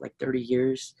for, I think, like 30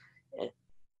 years.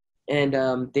 And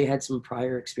they had some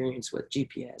prior experience with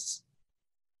GPS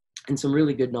and some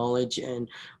really good knowledge and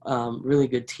really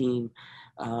good team.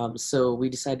 So we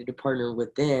decided to partner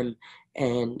with them,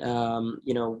 and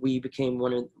you know,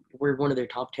 we're one of their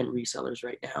top 10 resellers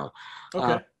right now.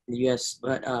 Okay. In the US,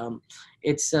 but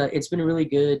it's been really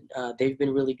good. They've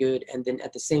been really good, and then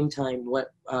at the same time,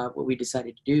 what we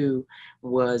decided to do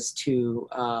was to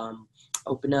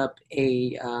open up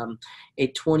a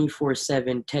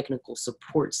 24/7 technical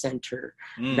support center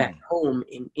back home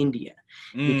in India.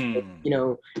 Because, you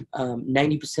know,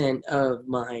 90% of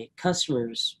my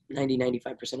customers,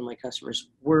 95% of my customers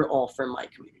were all from my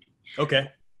community.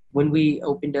 Okay. When we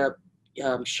opened up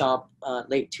shop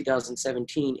late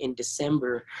 2017 in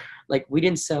December, like we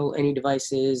didn't sell any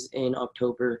devices in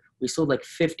October. We sold like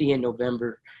 50 in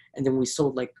November, and then we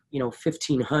sold like, you know,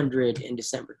 1,500 in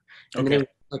December. And then it was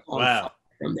like on fire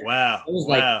from there. Wow.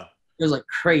 It was like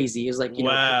crazy. It was like, you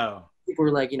know, people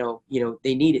were like, you know,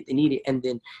 they need it. And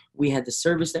then we had the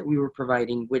service that we were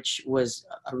providing, which was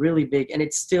a really big, and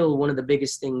it's still one of the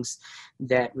biggest things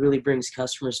that really brings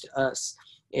customers to us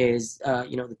is,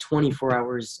 you know, the 24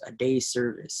 hours a day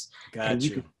service. And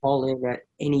you can call in at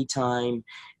any time.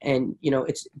 And, you know,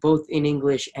 it's both in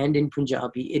English and in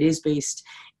Punjabi. It is based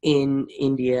in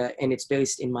India and it's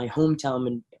based in my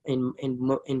hometown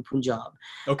in Punjab.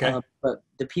 Okay. But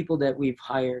the people that we've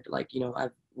hired, like, you know,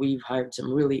 we've hired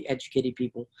some really educated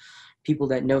people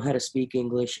that know how to speak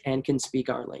English and can speak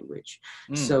our language.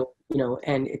 So, you know,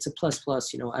 and it's a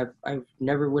plus, you know, I've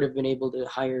never would have been able to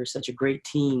hire such a great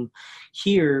team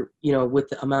here, you know, with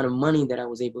the amount of money that I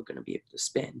was going to be able to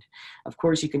spend. Of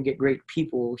course, you can get great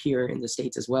people here in the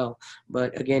States as well.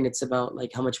 But again, it's about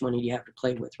like how much money do you have to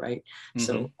play with, right?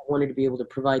 So I wanted to be able to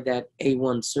provide that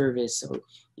A1 service. So,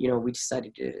 you know, we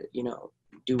decided to, you know,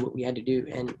 do what we had to do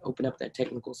and open up that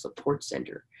technical support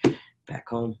center back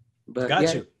home. But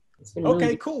Gotcha. Yeah, okay,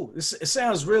 really cool. It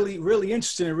sounds really, really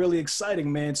interesting and really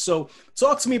exciting, man. So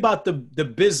talk to me about the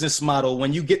business model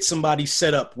when you get somebody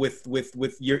set up with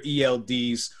your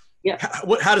ELDs. Yeah.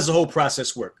 How does the whole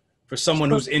process work for someone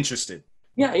who's interested?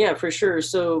 Yeah, for sure.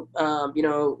 So, you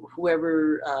know,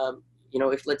 whoever, you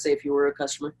know, let's say if you were a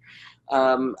customer,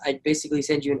 I basically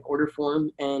send you an order form,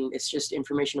 and it's just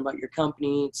information about your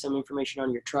company, some information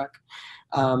on your truck.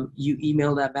 You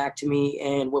email that back to me,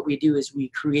 and what we do is we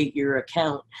create your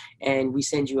account and we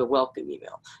send you a welcome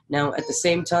email. Now, at the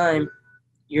same time,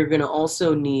 you're going to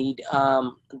also need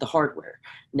the hardware.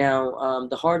 Now,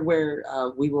 the hardware,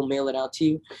 we will mail it out to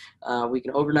you. We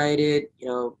can overnight it,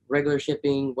 regular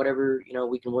shipping, whatever,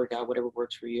 we can work out whatever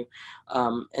works for you.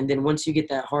 And then once you get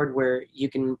that hardware, you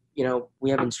can, we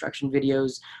have instruction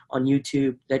videos on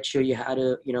YouTube that show you how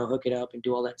to, hook it up and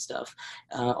do all that stuff.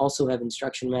 Also have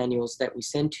instruction manuals that we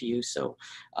send to you. So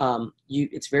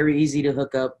it's very easy to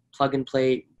hook up, plug and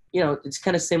play. It's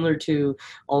kind of similar to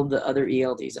all the other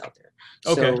ELDs out there.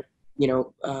 Okay. So,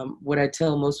 what I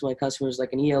tell most of my customers,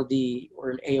 like an ELD or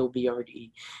an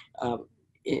AOBRD,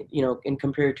 and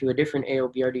compared to a different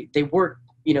AOBRD, they work,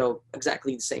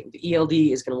 exactly the same. The ELD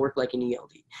is going to work like an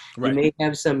ELD. Right. You may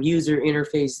have some user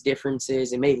interface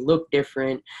differences. It may look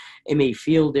different. It may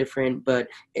feel different, but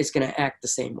it's going to act the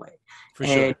same way. For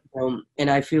sure. And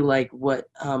I feel like what,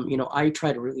 I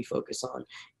try to really focus on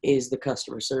is the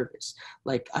customer service.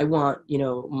 Like I want,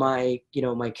 my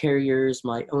carriers,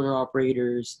 my owner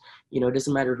operators, it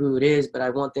doesn't matter who it is, but I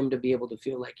want them to be able to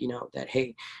feel like, that,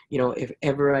 hey, if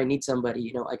ever I need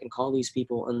somebody, I can call these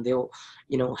people and they'll,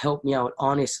 help me out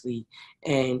honestly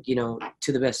and,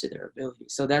 to the best of their ability.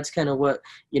 So that's kind of what,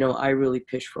 I really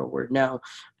push forward. Now,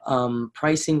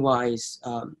 pricing wise,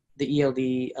 the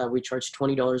ELD, we charge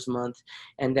 $20 a month,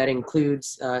 and that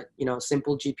includes,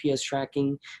 simple GPS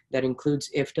tracking. That includes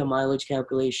IFTA mileage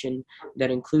calculation. That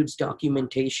includes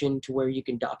documentation to where you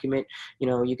can document,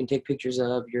 you can take pictures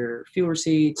of your fuel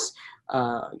receipts,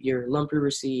 your lumper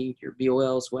receipt, your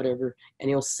BOLs, whatever, and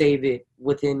you'll save it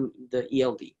within the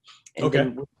ELD. And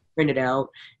then print it out,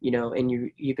 and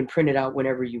you can print it out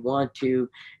whenever you want to,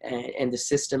 and the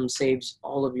system saves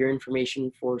all of your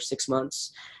information for 6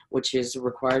 months, which is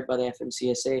required by the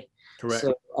FMCSA. Correct.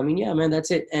 So, yeah, man,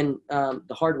 that's it. And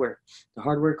the hardware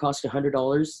costs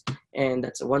 $100, and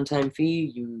that's a one-time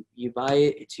fee. You buy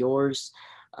it, it's yours,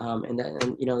 and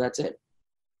that's it.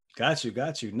 Got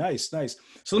you. Nice.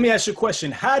 So let me ask you a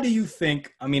question. How do you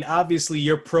think, obviously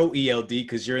you're pro ELD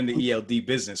because you're in the ELD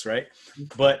business, right?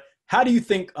 But how do you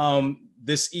think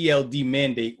this ELD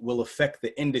mandate will affect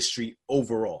the industry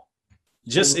overall?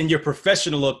 Just in your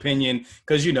professional opinion,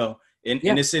 because,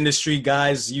 in this industry,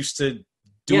 guys used to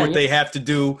do what they have to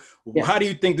do. Yeah. How do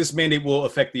you think this mandate will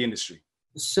affect the industry?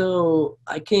 So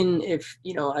I can,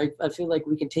 I feel like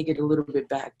we can take it a little bit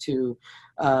back to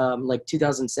like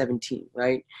 2017,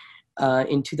 right?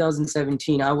 In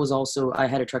 2017, I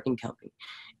had a trucking company,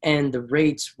 and the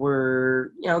rates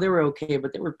were, they were okay,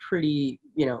 but they were pretty,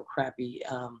 crappy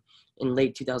in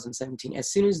late 2017.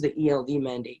 As soon as the ELD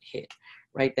mandate hit,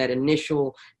 right, that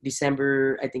initial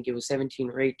December, I think it was 17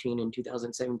 or 18 in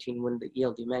 2017 when the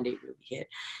ELD mandate really hit.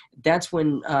 That's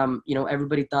when,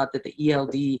 everybody thought that the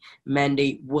ELD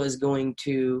mandate was going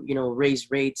to, raise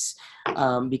rates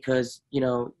because,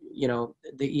 the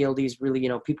ELDs really,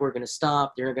 people are going to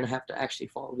stop. They're going to have to actually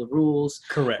follow the rules.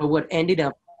 Correct. But what ended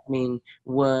up happening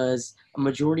was a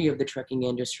majority of the trucking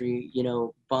industry,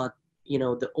 bought,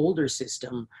 the older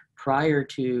system prior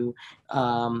to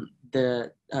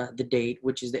the date,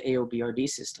 which is the AOBRD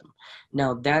system.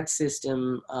 Now that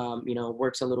system,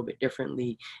 works a little bit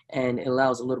differently and it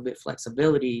allows a little bit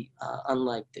flexibility,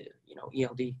 unlike the,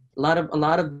 ELD. A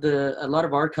lot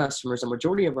of our customers, a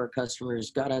majority of our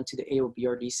customers got onto the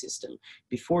AOBRD system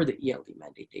before the ELD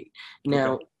mandate date.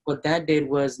 Now, what that did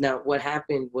was, what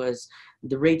happened was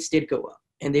the rates did go up.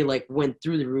 And they went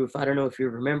through the roof. I don't know if you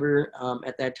remember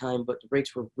at that time, but the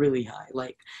rates were really high.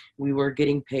 Like we were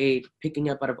getting paid, picking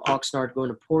up out of Oxnard,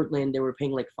 going to Portland. They were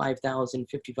paying like $5,000,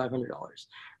 $5,500,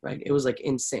 right? It was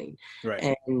insane.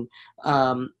 Right. And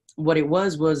what it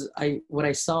was what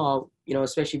I saw,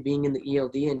 especially being in the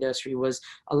ELD industry, was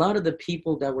a lot of the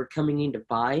people that were coming in to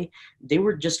buy, they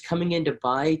were just coming in to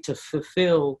buy to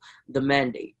fulfill the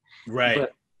mandate. Right.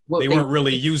 But they weren't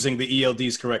really using the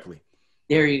ELDs correctly.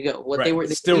 There you go. They were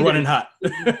still running hot.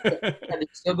 They're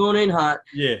still going in hot.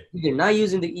 Yeah. They're not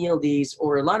using the ELDs,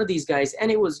 or a lot of these guys, and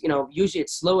it was, usually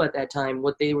it's slow at that time.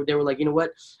 They were like,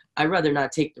 what, I'd rather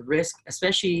not take the risk,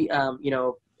 especially,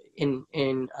 in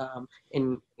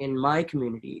in my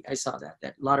community, I saw that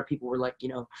a lot of people were like,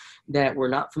 that were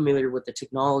not familiar with the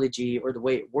technology or the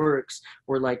way it works,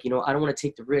 were like, I don't want to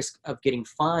take the risk of getting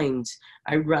fines.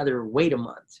 I'd rather wait a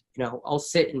month. I'll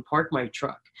sit and park my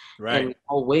truck and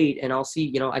I'll wait and I'll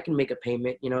see, I can make a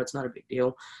payment, it's not a big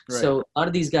deal. So a lot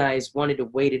of these guys wanted to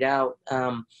wait it out.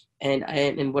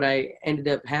 And what I ended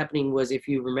up happening was, if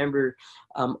you remember,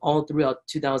 all throughout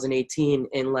 2018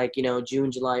 in like,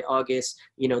 June, July, August,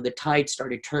 the tide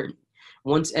started turning.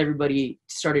 Once everybody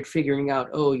started figuring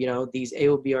out, these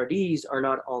AOBRDs are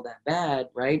not all that bad,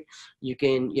 right? You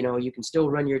can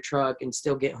still run your truck and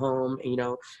still get home,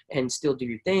 and still do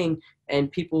your thing.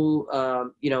 And people,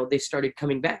 they started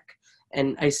coming back.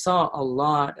 And I saw a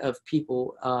lot of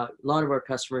people, a lot of our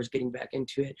customers getting back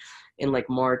into it in like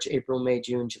March, April, May,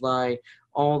 June, July,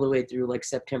 all the way through like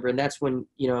September. And that's when,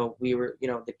 we were,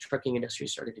 the trucking industry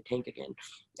started to tank again.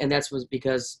 And that was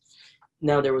because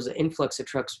now there was an influx of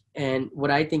trucks. And what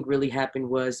I think really happened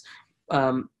was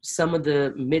some of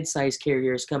the mid-sized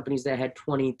carriers, companies that had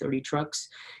 20, 30 trucks,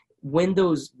 when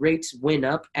those rates went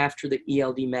up after the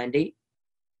ELD mandate,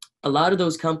 a lot of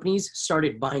those companies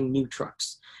started buying new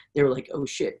trucks. They were like, oh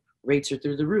shit, rates are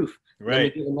through the roof. Right.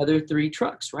 Let me get another 3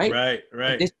 trucks, right?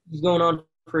 Right. If this is going on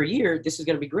for a year, this is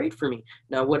going to be great for me.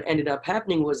 Now, what ended up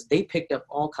happening was they picked up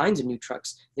all kinds of new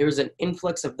trucks. There was an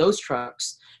influx of those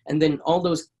trucks. And then all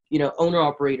those, owner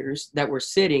operators that were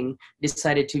sitting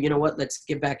decided to, let's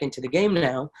get back into the game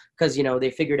now, because,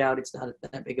 they figured out it's not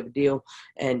that big of a deal.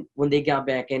 And when they got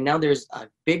back in, now there's a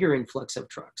bigger influx of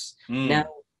trucks. Now,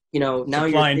 now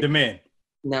supply and demand.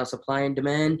 Now supply and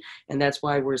demand. And that's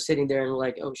why we're sitting there and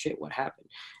like, oh shit, what happened?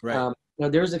 Right.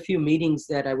 There's a few meetings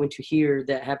that I went to here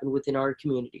that happened within our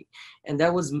community. And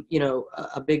that was,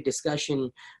 a big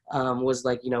discussion, was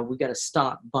like, we got to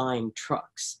stop buying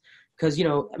trucks. Because,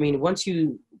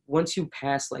 once you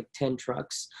pass like 10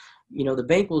 trucks, the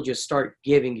bank will just start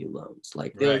giving you loans.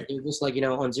 Like they're just like,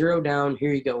 on 0 down,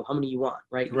 here you go. How many you want?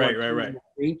 Right. Right.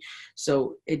 3.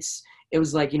 So it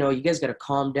was like, you guys got to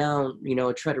calm down,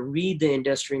 try to read the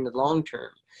industry in the long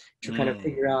term to kind of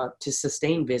figure out to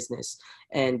sustain business.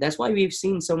 And that's why we've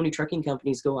seen so many trucking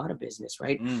companies go out of business.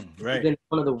 Right. Right. Been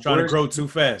one of the trying worst. To grow too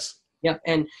fast. Yeah.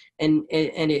 And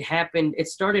it happened. It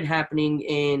started happening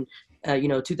in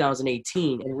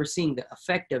 2018, and we're seeing the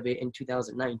effect of it in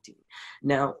 2019.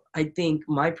 Now, I think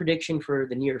my prediction for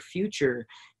the near future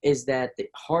is that the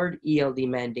hard ELD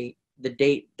mandate, the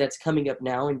date that's coming up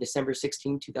now in December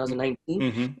 16,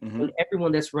 2019, and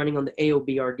everyone that's running on the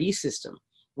AOBRD system,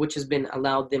 which has been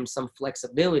allowed them some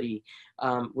flexibility,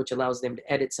 which allows them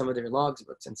to edit some of their logs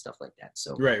books and stuff like that.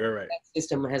 So that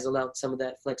system has allowed some of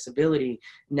that flexibility.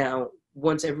 Now,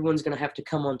 once everyone's going to have to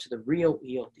come onto the real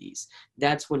ELDs,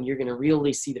 that's when you're going to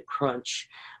really see the crunch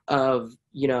of,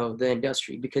 the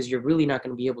industry, because you're really not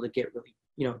going to be able to get really,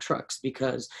 trucks,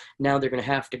 because now they're going to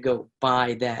have to go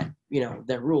by that,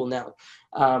 that rule. Now,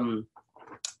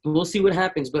 we'll see what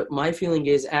happens. But my feeling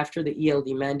is after the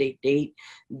ELD mandate date,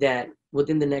 that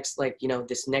within the next,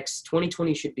 this next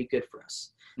 2020 should be good for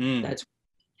us.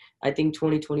 I think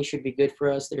 2020 should be good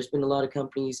for us. There's been a lot of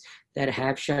companies that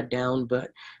have shut down,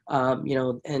 but,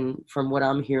 and from what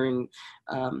I'm hearing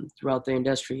throughout the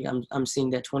industry, I'm seeing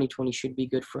that 2020 should be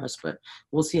good for us, but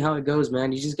we'll see how it goes,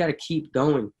 man. You just got to keep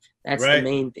going. That's the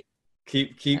main thing.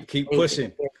 Keep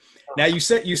pushing. Now you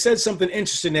said something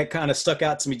interesting that kind of stuck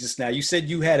out to me just now. You said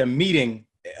you had a meeting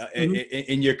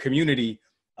in your community,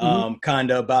 kind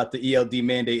of about the ELD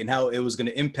mandate and how it was going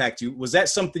to impact you. Was that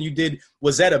something you did?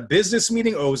 Was that a business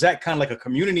meeting, or was that kind of like a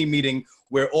community meeting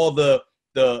where all the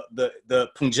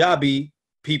Punjabi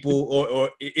people or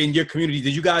in your community, do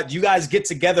you guys get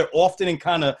together often and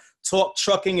kind of talk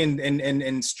trucking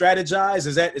and strategize?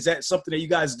 Is that something that you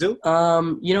guys do?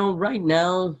 Right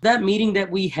now, that meeting that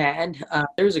we had,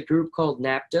 there's a group called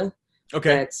NAPTA.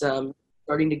 Okay. That's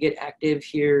starting to get active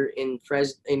here in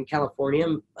California,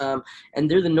 and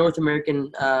they're the North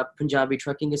American Punjabi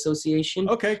Trucking Association.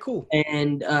 Okay, cool.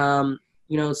 And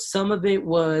some of it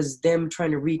was them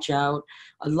trying to reach out.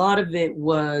 A lot of it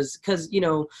was because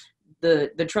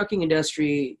the trucking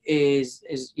industry is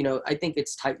I think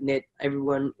it's tight knit.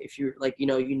 Everyone, if you're like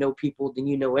people, then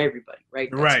everybody, right?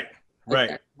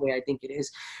 That's the way I think it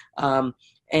is.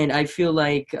 And I feel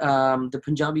like the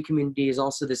Punjabi community is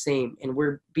also the same, and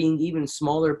we're being even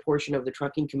smaller portion of the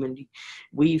trucking community.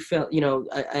 We felt,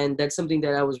 and that's something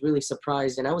that I was really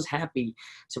surprised, and I was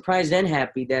surprised and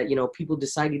happy that, people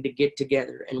decided to get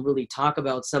together and really talk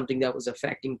about something that was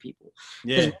affecting people.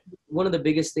 Yeah. One of the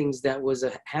biggest things that was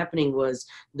happening was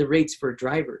the rates for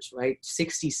drivers, right?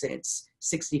 60 cents,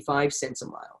 65 cents a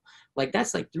mile. Like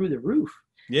that's like through the roof.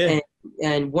 Yeah.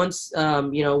 And once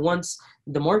once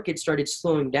the market started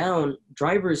slowing down,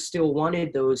 drivers still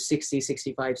wanted those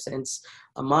 60-65 cents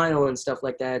a mile and stuff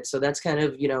like that. So that's kind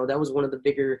of, that was one of the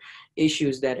bigger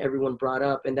issues that everyone brought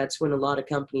up. And that's when a lot of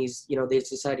companies, they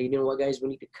decided, you know what, guys, we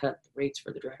need to cut the rates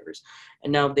for the drivers.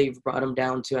 And now they've brought them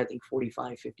down to, I think,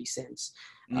 45-50 cents.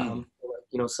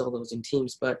 Sell those in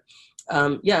teams. But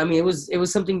yeah, I mean, it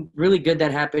was something really good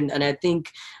that happened. And I think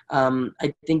in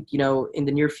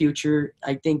the near future,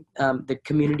 I think the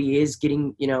community is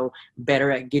getting,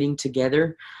 better at getting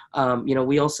together.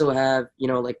 We also have,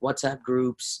 like WhatsApp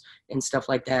groups and stuff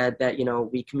like that,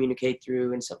 we communicate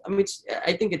through and stuff. I mean,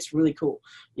 I think it's really cool.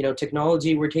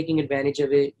 Technology, we're taking advantage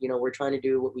of it. We're trying to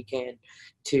do what we can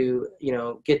to,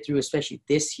 get through, especially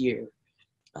this year.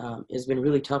 It's been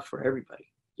really tough for everybody.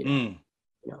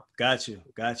 Got you.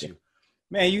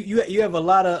 Man, you have a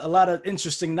lot of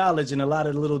interesting knowledge and a lot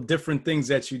of little different things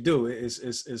that you do. It's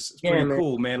pretty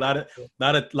cool, man. A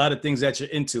lot of things that you're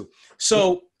into.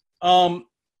 So,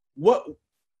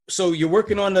 so you're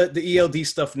working on the ELD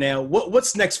stuff now.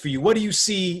 What's next for you? What do you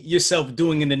see yourself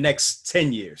doing in the next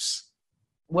 10 years?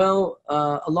 Well,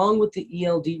 along with the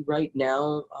ELD right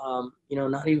now,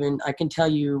 I can tell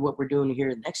you what we're doing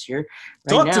here next year.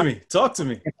 Talk to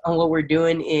me. What we're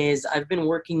doing is I've been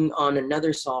working on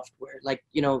another software. Like,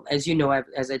 as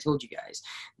I told you guys,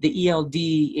 the ELD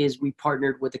is we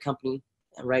partnered with a company,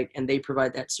 right? And they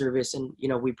provide that service and,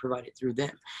 we provide it through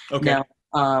them. Okay.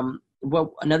 Now,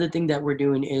 another thing that we're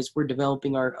doing is we're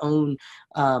developing our own,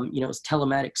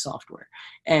 telematics software,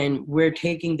 and we're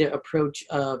taking the approach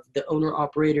of the owner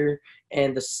operator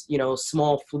and the,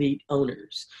 small fleet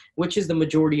owners, which is the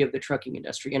majority of the trucking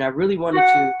industry. And I really wanted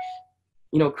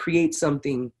to, create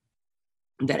something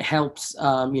that helps,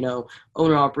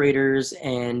 owner operators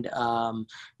and,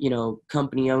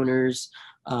 company owners,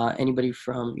 anybody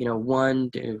from,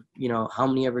 1 to, how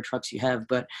many ever trucks you have.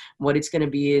 But what it's going to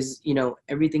be is,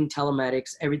 everything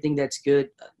telematics, everything that's good,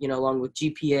 along with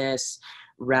GPS,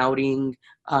 routing,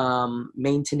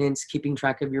 maintenance, keeping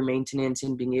track of your maintenance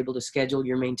and being able to schedule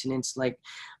your maintenance,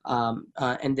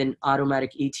 and then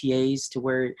automatic ETAs to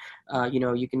where,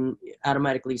 you can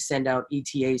automatically send out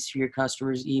ETAs to your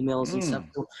customers' emails and stuff.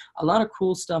 So a lot of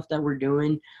cool stuff that we're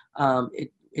doing.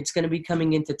 It's going to be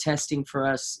coming into testing for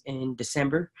us in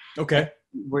December. Okay.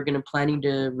 We're planning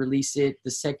to release it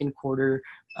the second quarter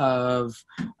of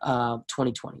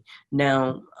 2020.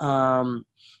 Now,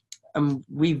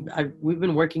 we've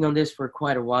been working on this for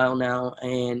quite a while now,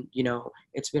 and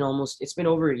it's been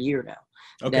over a year now.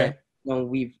 Okay. That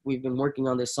we've been working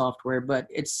on this software, but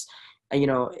it's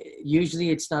usually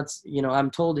it's not,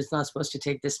 I'm told it's not supposed to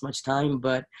take this much time,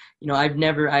 but I had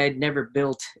never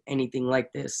built anything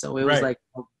like this, so it was like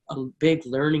a big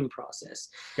learning process.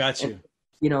 Got you.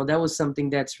 And, that was something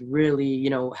that's really,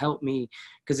 helped me,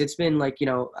 because it's been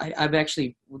I've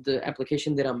actually, the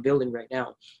application that I'm building right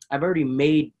now, I've already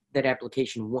made that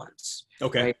application once.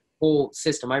 Okay. Right? Whole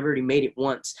system, I've already made it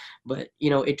once, but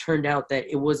it turned out that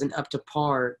it wasn't up to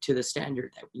par to the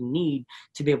standard that we need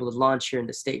to be able to launch here in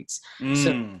the States.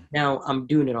 So now I'm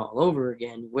doing it all over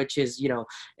again, which is,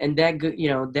 and that good,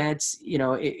 that's,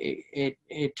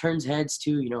 it turns heads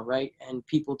too, right? And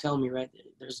people tell me, right,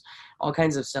 there's all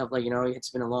kinds of stuff like,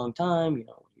 it's been a long time, what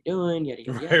you're doing, yada,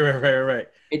 yada, yada. Right.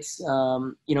 It's, a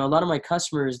lot of my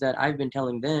customers that I've been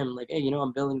telling them, like, hey,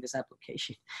 I'm building this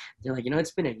application. They're like,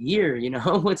 it's been a year,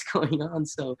 what's going on?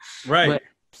 So, right. But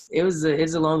it's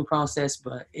a long process,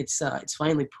 but it's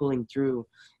finally pulling through.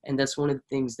 And that's one of the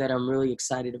things that I'm really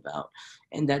excited about.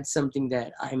 And that's something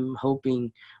that I'm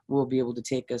hoping will be able to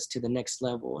take us to the next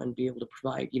level and be able to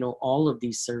provide, all of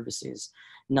these services,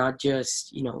 not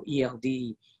just,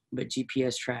 ELD, but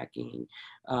GPS tracking,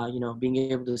 being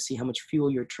able to see how much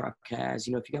fuel your truck has.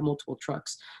 If you got multiple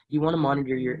trucks, you want to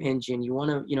monitor your engine. You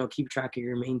want to, keep track of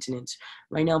your maintenance.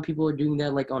 Right now, people are doing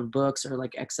that like on books or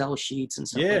like Excel sheets and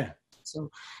stuff. Yeah. Like that.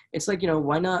 So it's like,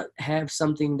 why not have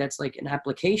something that's like an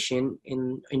application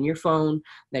in your phone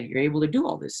that you're able to do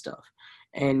all this stuff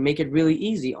and make it really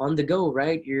easy on the go,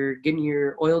 right? You're getting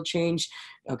your oil change.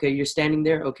 Okay, you're standing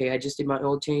there. Okay, I just did my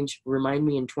oil change. Remind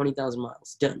me in 20,000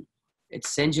 miles. Done. It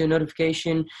sends you a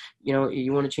notification,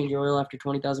 you want to change your oil after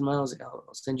 20,000 miles,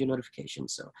 I'll send you a notification.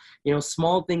 So,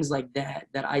 small things like that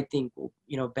I think will,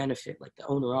 benefit like the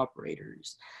owner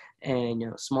operators and,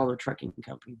 smaller trucking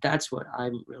company. That's what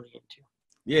I'm really into.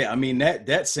 Yeah. I mean,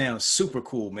 that sounds super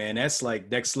cool, man. That's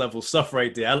like next level stuff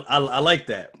right there. I like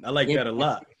that. I like that a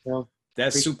lot.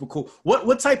 That's super cool.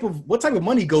 What type of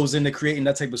money goes into creating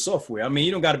that type of software? I mean,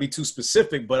 you don't got to be too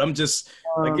specific, but I'm just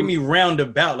like, give me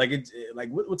roundabout. Like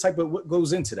what type of what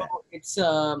goes into that?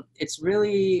 It's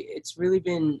really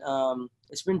been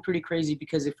it's been pretty crazy,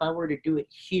 because if I were to do it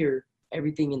here,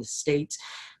 everything in the States.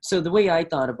 So the way I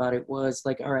thought about it was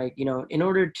like, all right, in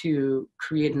order to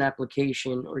create an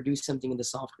application or do something in the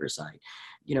software side,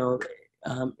 you know,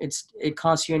 it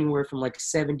costs you anywhere from like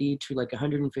 $70 to like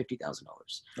 $150,000.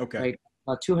 Okay. Right.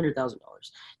 About $200,000.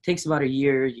 Takes about a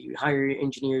year. You hire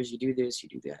engineers. You do this. You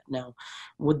do that. Now,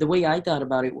 the way I thought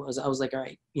about it was, I was like, all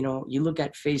right, you look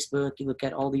at Facebook. You look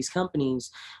at all these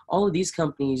companies. All of these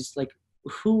companies, like,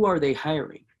 who are they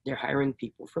hiring? They're hiring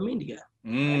people from India.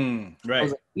 Right. I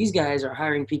was like, these guys are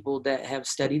hiring people that have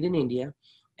studied in India,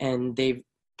 and they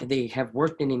have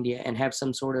worked in India and have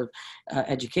some sort of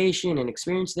education and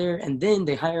experience there, and then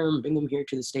they hire them, bring them here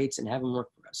to the States, and have them work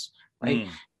for us, right?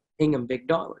 Paying them big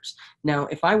dollars. Now,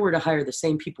 if I were to hire the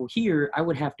same people here, I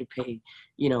would have to pay,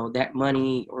 that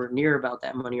money, or near about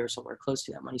that money, or somewhere close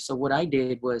to that money. So what I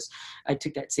did was, I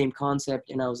took that same concept,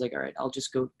 and I was like, all right, I'll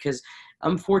just go, because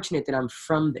I'm fortunate that I'm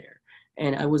from there.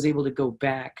 And I was able to go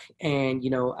back, and,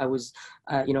 I was,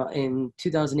 in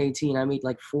 2018, I made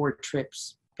like 4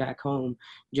 trips back home,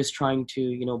 just trying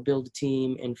to, build a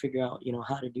team and figure out,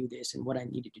 how to do this and what I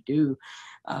needed to do.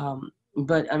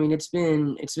 But I mean, it's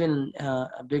been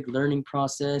a big learning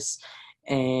process,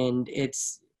 and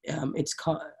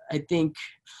I think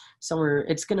somewhere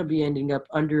it's going to be ending up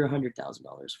under $100,000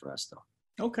 for us though.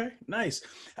 Okay, nice.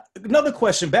 Another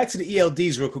question, back to the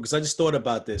ELDs real quick, because I just thought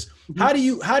about this. How do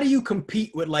you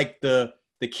compete with like the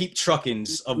Keep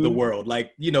Truckings of the world?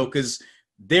 Like, because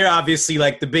they're obviously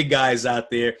like the big guys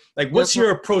out there. Like, what's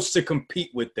your approach to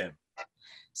compete with them?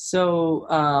 So,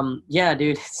 yeah,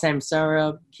 dude,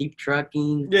 Samsara, Keep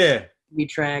Trucking,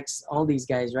 V-Tracks, all these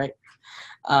guys, right?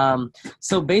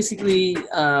 So basically,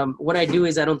 what I do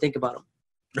is I don't think about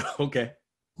them. Okay.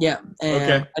 Yeah.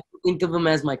 And I think of them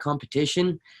as my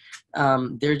competition.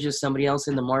 They're just somebody else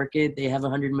in the market. They have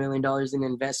 $100 million in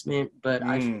investment, but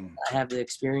I have the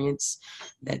experience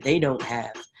that they don't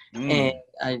have. And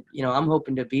I'm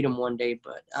hoping to beat them one day,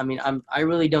 but I mean,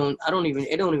 it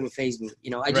don't even faze me.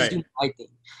 I just do my thing.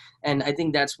 And I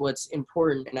think that's what's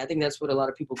important. And I think that's what a lot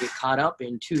of people get caught up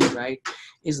in too, right?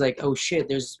 Is like, oh shit,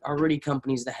 there's already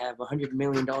companies that have $100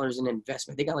 million in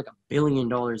investment. They got like $1 billion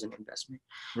in investment.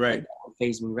 Right. That don't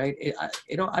faze me, right?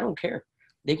 I don't care.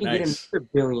 They can get another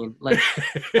billion. Like,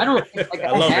 I don't. Like, I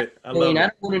love it.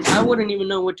 I wouldn't even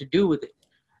know what to do with it.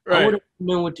 Right. I wouldn't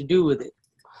know what to do with it.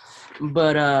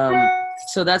 But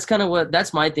so that's kind of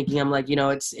that's my thinking. I'm like,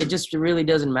 it just really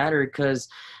doesn't matter, because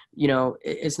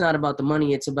it's not about the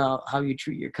money. It's about how you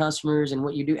treat your customers and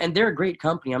what you do. And they're a great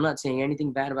company. I'm not saying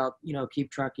anything bad about, Keep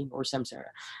Trucking or Samsara.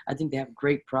 I think they have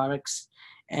great products,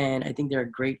 and I think they're a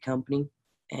great company,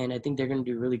 and I think they're going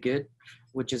to do really good,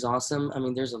 which is awesome. I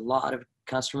mean, there's a lot of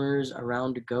customers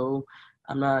around to go.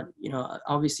 I'm not,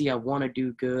 obviously I want to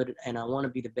do good and I want to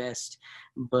be the best,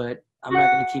 but I'm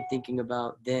not going to keep thinking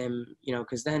about them,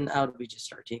 because then I would be just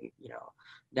starting,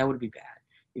 that would be bad.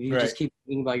 If you just keep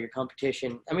thinking about your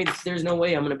competition, I mean, there's no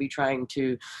way I'm going to be trying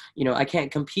to, I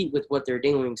can't compete with what they're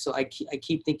doing. So I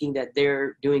keep thinking that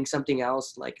they're doing something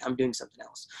else, like I'm doing something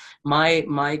else.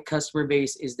 My customer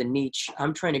base is the niche.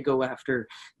 I'm trying to go after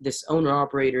this owner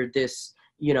operator, this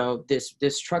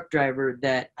truck driver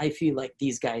that I feel like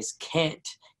these guys can't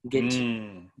get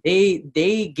to.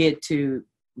 They get to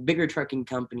bigger trucking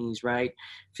companies, right?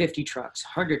 50 trucks,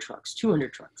 100 trucks,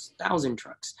 200 trucks, 1,000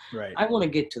 trucks. Right. I want to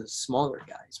get to the smaller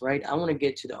guys, right? I want to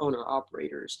get to the owner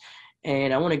operators,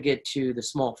 and I want to get to the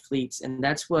small fleets. And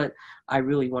that's what I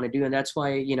really want to do. And that's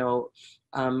why,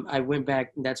 I went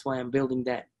back, and that's why I'm building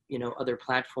that, other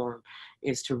platform,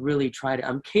 is to really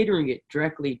I'm catering it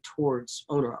directly towards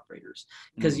owner operators.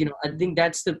 Because, I think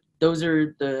that's the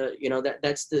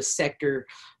sector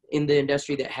in the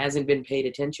industry that hasn't been paid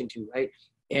attention to, right?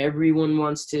 Everyone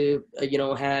wants to,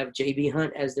 have JB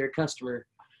Hunt as their customer,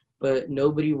 but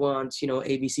nobody wants,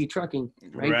 ABC Trucking,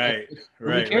 right?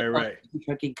 Right.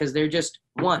 Trucking, because they're just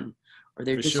one, or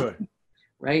they're just one,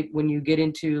 right? When you get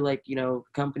into like,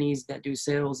 companies that do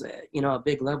sales at, a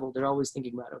big level, they're always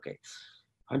thinking about, okay,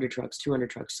 100 trucks, 200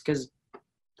 trucks, because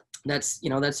that's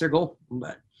their goal.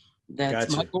 But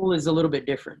my goal is a little bit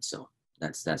different. So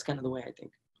that's kind of the way I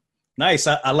think. Nice.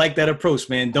 I like that approach,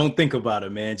 man. Don't think about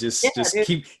it, man. Just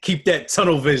keep that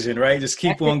tunnel vision, right? Just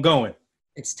keep on going.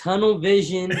 It's tunnel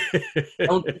vision.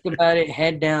 Don't think about it.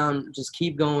 Head down. Just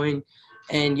keep going,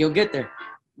 and you'll get there.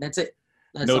 That's it.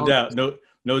 No doubt.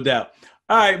 No doubt.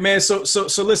 All right, man. So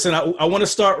listen, I want to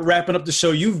start wrapping up the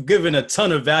show. You've given a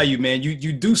ton of value, man.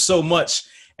 You do so much.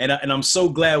 and I'm so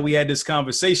glad we had this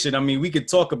conversation. I mean, we could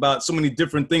talk about so many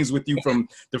different things with you, from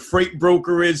the freight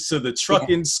brokerage to the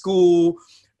trucking school,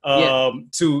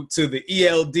 to the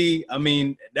ELD. I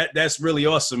mean, that's really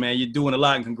awesome, man. You're doing a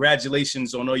lot, and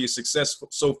congratulations on all your success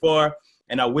so far.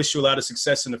 And I wish you a lot of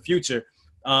success in the future.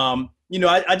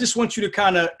 I just want you to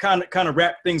kind of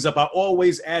wrap things up. I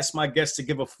always ask my guests to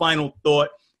give a final thought,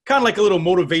 kind of like a little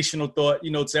motivational thought,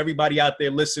 to everybody out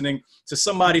there listening, to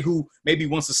somebody who maybe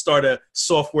wants to start a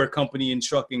software company in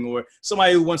trucking, or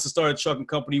somebody who wants to start a trucking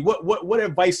company. What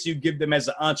advice do you give them as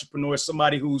an entrepreneur,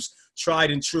 somebody who's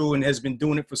tried and true and has been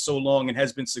doing it for so long and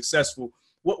has been successful?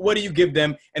 What do you give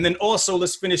them? And then also,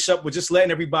 let's finish up with just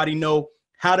letting everybody know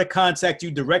how to contact you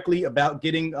directly about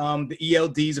getting the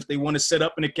ELDs if they want to set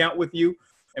up an account with you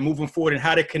and moving forward, and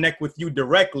how to connect with you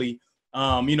directly,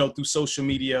 through social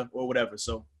media or whatever.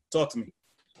 So talk to me.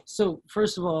 So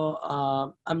first of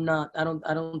all, I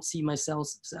don't see myself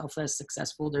as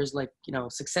successful. There's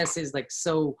success is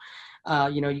so,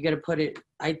 you got to put it,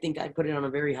 I think I put it on a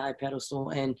very high pedestal,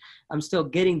 and I'm still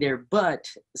getting there. But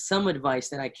some advice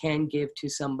that I can give to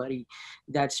somebody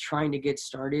that's trying to get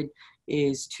started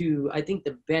is I think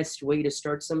the best way to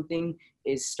start something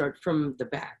is start from the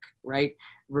back, right?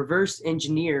 Reverse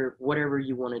engineer whatever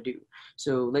you want to do.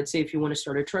 So let's say if you want to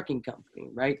start a trucking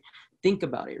company, right? Think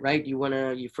about it, right? You want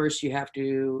to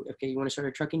start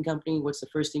a trucking company. What's the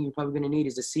first thing you're probably going to need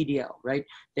is a CDL, right?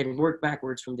 Then work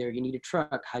backwards from there. You need a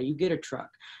truck. How do you get a truck?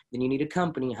 Then you need a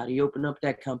company. How do you open up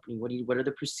that company? What are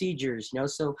the procedures?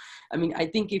 So, I mean, I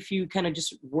think if you kind of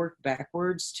just work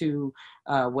backwards to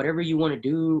whatever you want to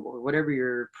do, or whatever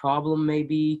your problem may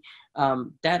be,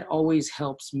 that always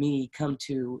helps me come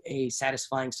to a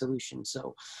satisfying solution.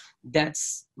 So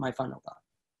that's my final thought.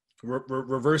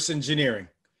 Reverse engineering.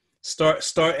 Start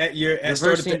at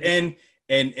the end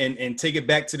and take it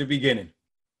back to the beginning.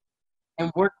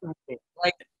 And work with it.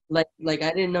 Like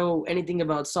I didn't know anything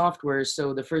about software,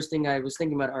 so the first thing I was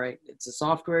thinking about, all right, it's a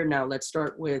software. Now let's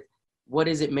start with, what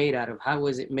is it made out of? How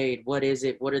is it made? What is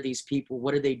it? What are these people?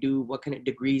 What do they do? What kind of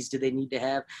degrees do they need to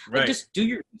have? Like, just do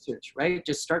your research, right?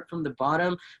 Just start from the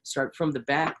bottom, start from the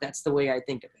back. That's the way I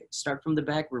think of it. Start from the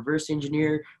back, reverse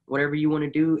engineer whatever you want to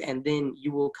do, and then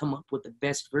you will come up with the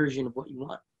best version of what you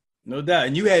want. No doubt.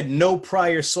 And you had no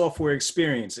prior software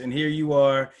experience, and here you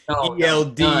are,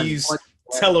 ELDs,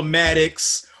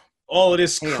 telematics, all of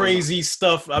this crazy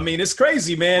stuff. I mean, it's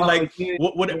crazy, man.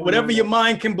 Whatever your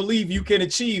mind can believe, you can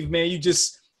achieve, man. You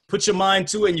just put your mind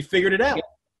to it and you figured it out.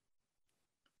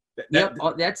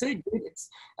 That's it.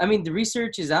 The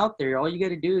research is out there. All you got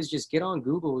to do is just get on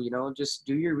Google, just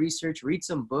do your research, read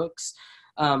some books.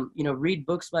 Read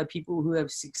books by people who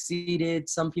have succeeded,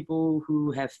 some people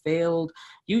who have failed.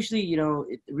 Usually,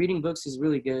 reading books is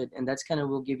really good, and that's kind of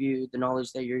will give you the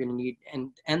knowledge that you're going to need,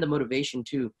 and the motivation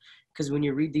too. Because when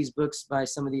you read these books by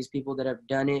some of these people that have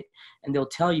done it, and they'll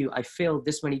tell you, I failed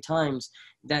this many times,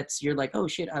 you're like, oh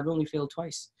shit, I've only failed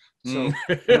twice. So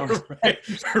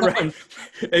right.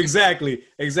 Exactly.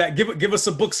 Give us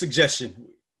a book suggestion.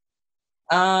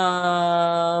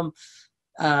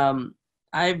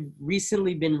 I've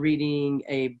recently been reading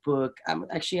a book. I'm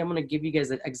going to give you guys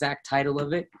the exact title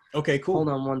of it. Okay, cool. Hold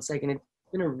on one second. It's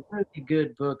been a really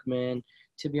good book, man,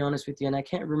 to be honest with you. And I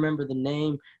can't remember the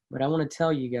name, but I want to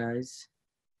tell you guys.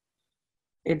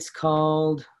 It's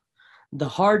called The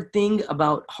Hard Thing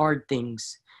About Hard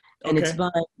Things. And It's by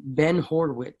Ben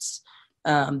Horowitz.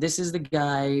 This is the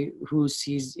guy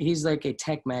he's like a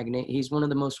tech magnate. He's one of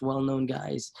the most well-known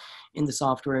guys in the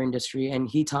software industry. And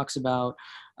he talks about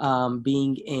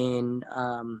being in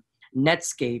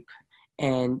Netscape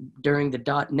and during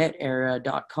the .NET era,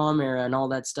 .com era, and all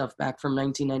that stuff back from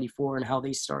 1994, and how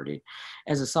they started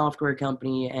as a software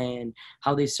company and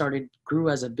how they grew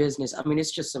as a business. I mean, it's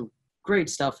just some great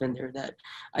stuff in there that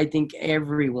I think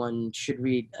everyone should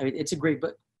read. I mean, it's a great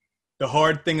book. The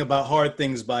Hard Thing About Hard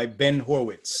Things by Ben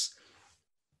Horowitz.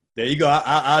 There you go.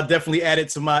 I'll definitely add it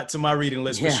to my reading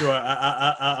list for sure.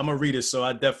 I'm a reader, so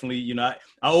I definitely, I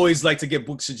always like to get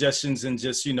book suggestions, and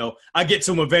just, I get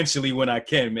to them eventually when I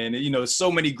can, man. So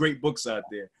many great books out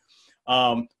there.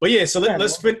 But yeah, so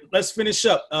let's finish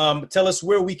up. Tell us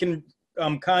where we can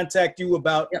contact you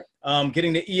about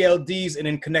getting the ELDs, and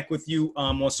then connect with you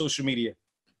on social media.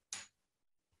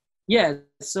 Yeah,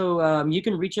 so you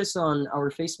can reach us on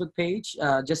our Facebook page,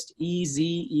 just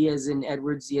E as in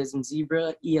Edward, Z as in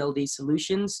Zebra, ELD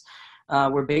Solutions.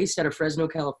 We're based out of Fresno,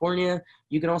 California.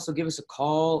 You can also give us a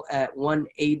call at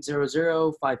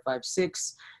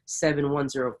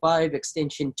 1-800-556-7105,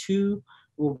 extension 2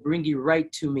 will bring you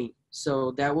right to me.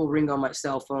 So that will ring on my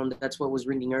cell phone. That's what was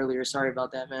ringing earlier. Sorry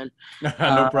about that, man.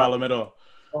 No problem at all.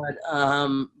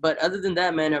 But other than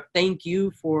that, man, thank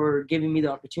you for giving me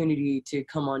the opportunity to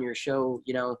come on your show.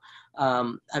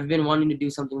 I've been wanting to do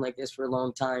something like this for a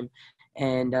long time,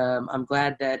 and I'm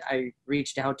glad that I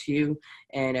reached out to you,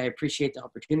 and I appreciate the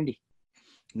opportunity.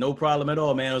 No problem at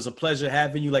all, man. It was a pleasure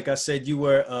having you. Like I said, you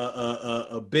were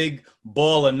a big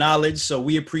ball of knowledge, so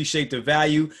we appreciate the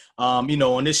value.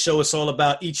 On this show, it's all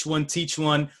about each one teach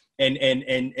one, and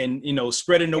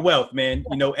spreading the wealth, man.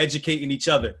 Educating each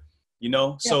other.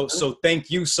 So thank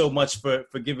you so much for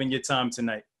giving your time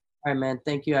tonight. All right, man.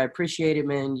 Thank you. I appreciate it,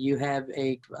 man. You have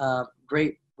a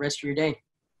great rest of your day.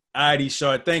 All right,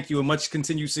 Ishar. Thank you, and much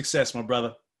continued success, my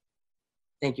brother.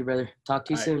 Thank you, brother. Talk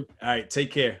to you soon. All right,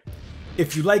 take care.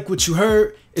 If you like what you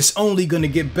heard, it's only going to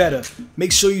get better.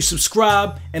 Make sure you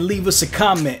subscribe and leave us a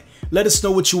comment. Let us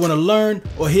know what you want to learn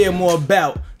or hear more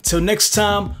about. Till next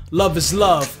time, love is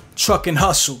love, truck and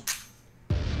hustle.